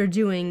that after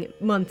doing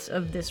months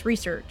of this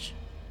research.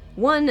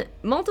 1,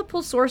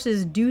 multiple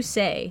sources do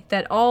say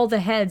that all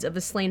the heads of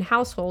the slain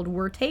household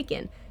were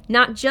taken,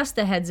 not just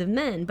the heads of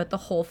men, but the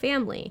whole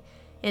family.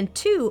 And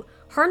 2,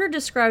 Harner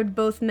described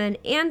both men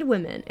and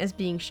women as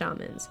being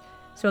shamans,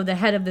 so the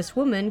head of this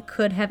woman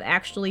could have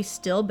actually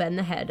still been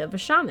the head of a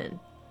shaman.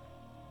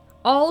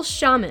 All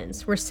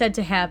shamans were said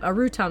to have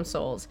Arutam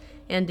souls,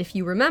 and if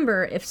you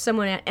remember, if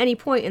someone at any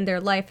point in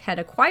their life had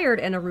acquired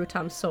an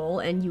Arutam soul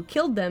and you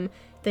killed them,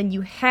 then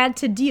you had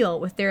to deal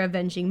with their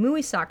avenging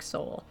Muisak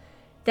soul.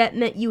 That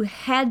meant you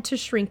had to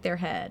shrink their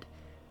head.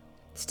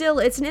 Still,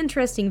 it's an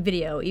interesting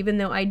video, even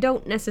though I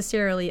don't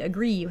necessarily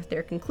agree with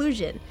their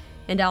conclusion,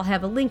 and I'll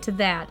have a link to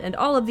that and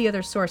all of the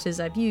other sources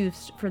I've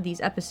used for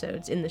these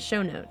episodes in the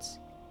show notes.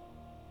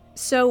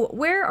 So,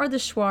 where are the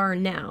Shuar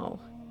now?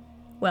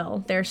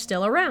 Well, they're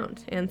still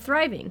around and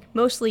thriving,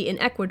 mostly in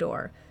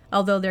Ecuador,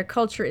 although their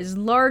culture is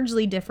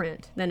largely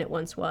different than it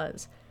once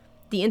was.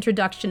 The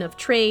introduction of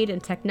trade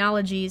and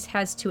technologies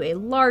has to a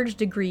large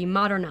degree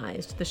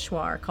modernized the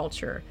Shuar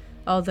culture,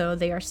 although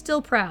they are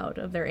still proud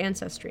of their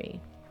ancestry.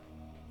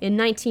 In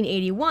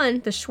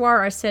 1981, the Shuar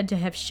are said to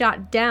have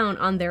shot down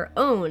on their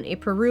own a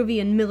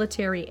Peruvian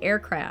military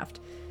aircraft.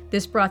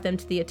 This brought them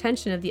to the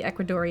attention of the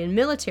Ecuadorian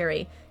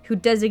military, who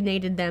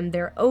designated them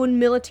their own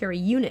military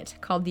unit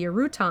called the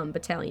Arutam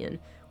Battalion,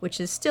 which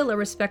is still a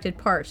respected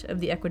part of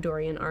the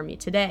Ecuadorian army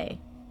today.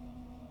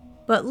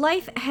 But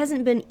life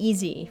hasn't been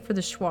easy for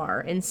the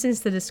Shuar, and since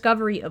the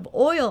discovery of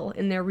oil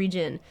in their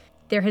region,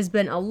 there has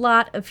been a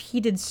lot of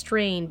heated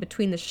strain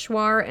between the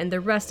Shuar and the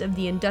rest of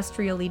the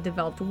industrially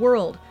developed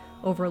world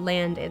over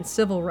land and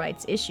civil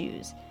rights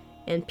issues.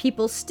 And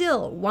people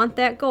still want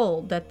that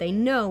gold that they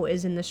know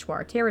is in the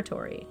Shuar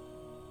territory.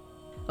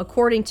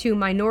 According to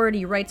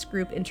minority rights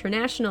group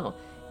International,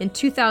 in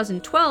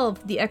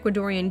 2012, the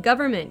Ecuadorian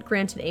government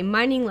granted a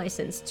mining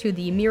license to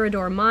the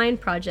Mirador mine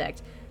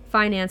project,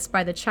 financed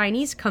by the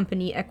Chinese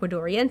company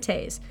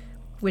Ecuadorientes,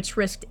 which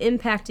risked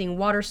impacting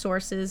water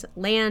sources,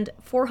 land,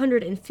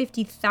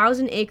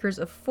 450,000 acres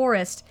of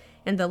forest,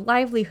 and the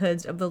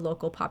livelihoods of the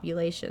local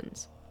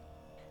populations.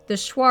 The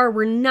Shuar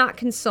were not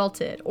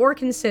consulted or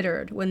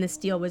considered when this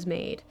deal was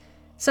made.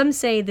 Some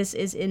say this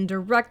is in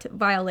direct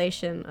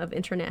violation of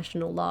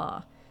international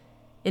law.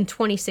 In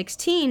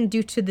 2016,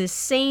 due to this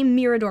same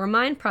Mirador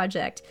mine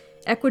project,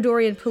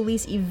 Ecuadorian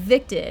police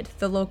evicted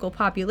the local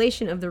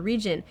population of the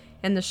region,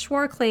 and the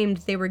Shuar claimed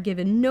they were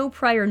given no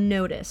prior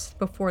notice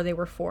before they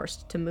were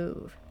forced to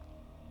move.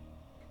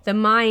 The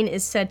mine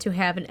is said to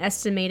have an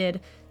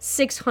estimated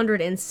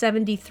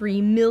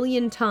 673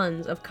 million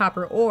tons of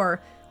copper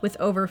ore, with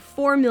over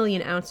 4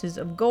 million ounces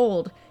of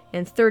gold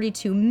and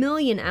 32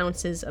 million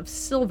ounces of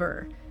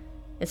silver.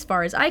 As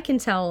far as I can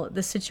tell,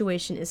 the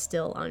situation is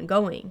still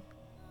ongoing.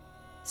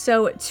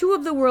 So, two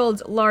of the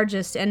world's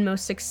largest and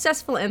most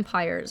successful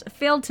empires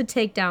failed to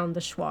take down the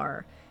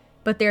Shuar,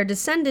 but their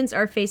descendants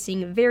are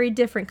facing very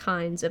different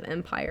kinds of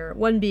empire,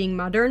 one being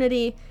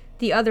modernity,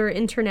 the other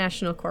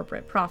international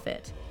corporate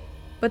profit.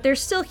 But they're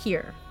still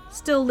here,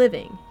 still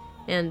living,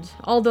 and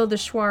although the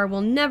Shuar will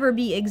never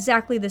be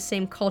exactly the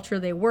same culture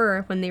they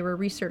were when they were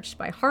researched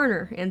by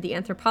Harner and the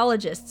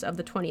anthropologists of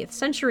the 20th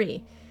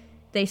century,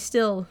 they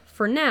still,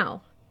 for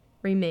now,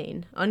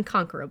 remain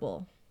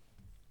unconquerable.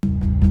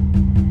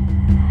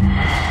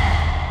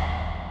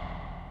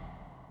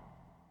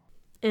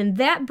 And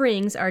that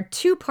brings our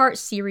two-part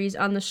series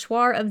on the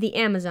Shuar of the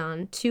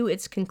Amazon to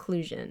its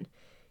conclusion.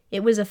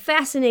 It was a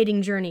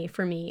fascinating journey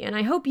for me, and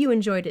I hope you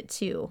enjoyed it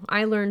too.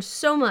 I learned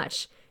so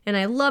much, and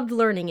I loved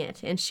learning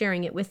it and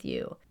sharing it with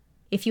you.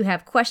 If you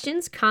have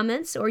questions,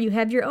 comments, or you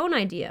have your own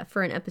idea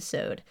for an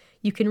episode,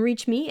 you can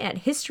reach me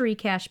at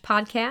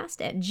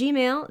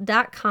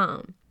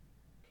historycashpodcast@gmail.com.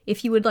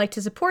 If you would like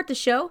to support the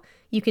show,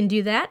 you can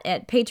do that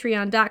at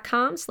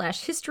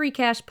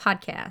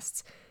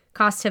patreon.com/historycashpodcasts.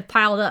 Costs have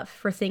piled up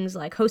for things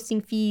like hosting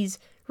fees,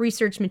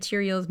 research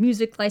materials,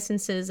 music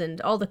licenses,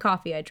 and all the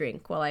coffee I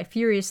drink while I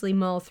furiously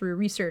mull through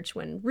research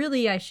when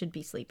really I should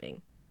be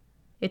sleeping.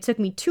 It took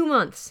me 2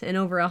 months and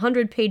over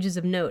 100 pages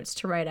of notes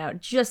to write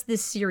out just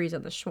this series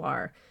on the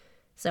Shuar,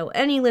 so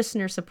any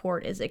listener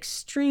support is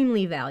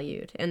extremely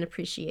valued and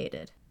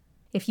appreciated.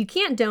 If you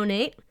can't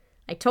donate,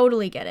 I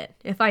totally get it.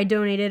 If I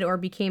donated or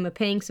became a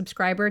paying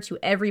subscriber to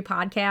every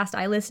podcast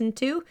I listened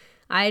to,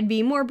 I'd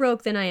be more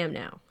broke than I am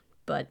now.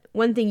 But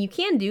one thing you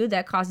can do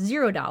that costs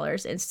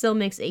 $0 and still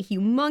makes a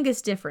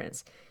humongous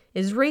difference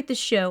is rate the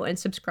show and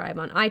subscribe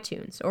on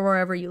iTunes or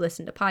wherever you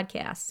listen to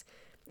podcasts.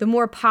 The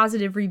more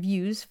positive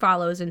reviews,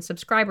 follows, and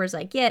subscribers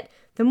I get,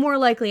 the more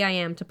likely I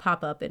am to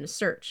pop up in a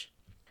search.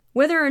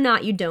 Whether or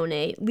not you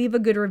donate, leave a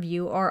good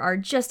review, or are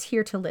just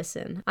here to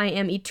listen, I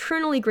am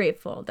eternally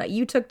grateful that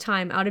you took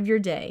time out of your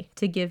day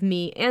to give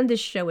me and this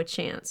show a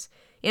chance,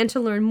 and to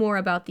learn more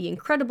about the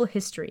incredible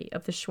history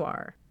of the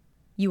Shuar.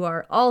 You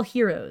are all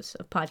heroes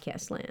of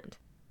podcast land.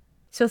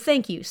 So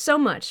thank you so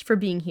much for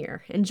being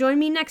here, and join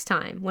me next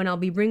time when I'll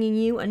be bringing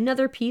you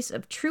another piece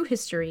of true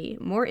history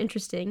more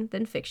interesting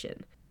than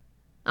fiction.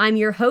 I'm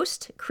your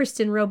host,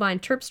 Kristen Robine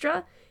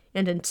Terpstra,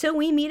 and until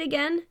we meet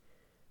again,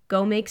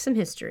 go make some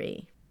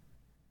history.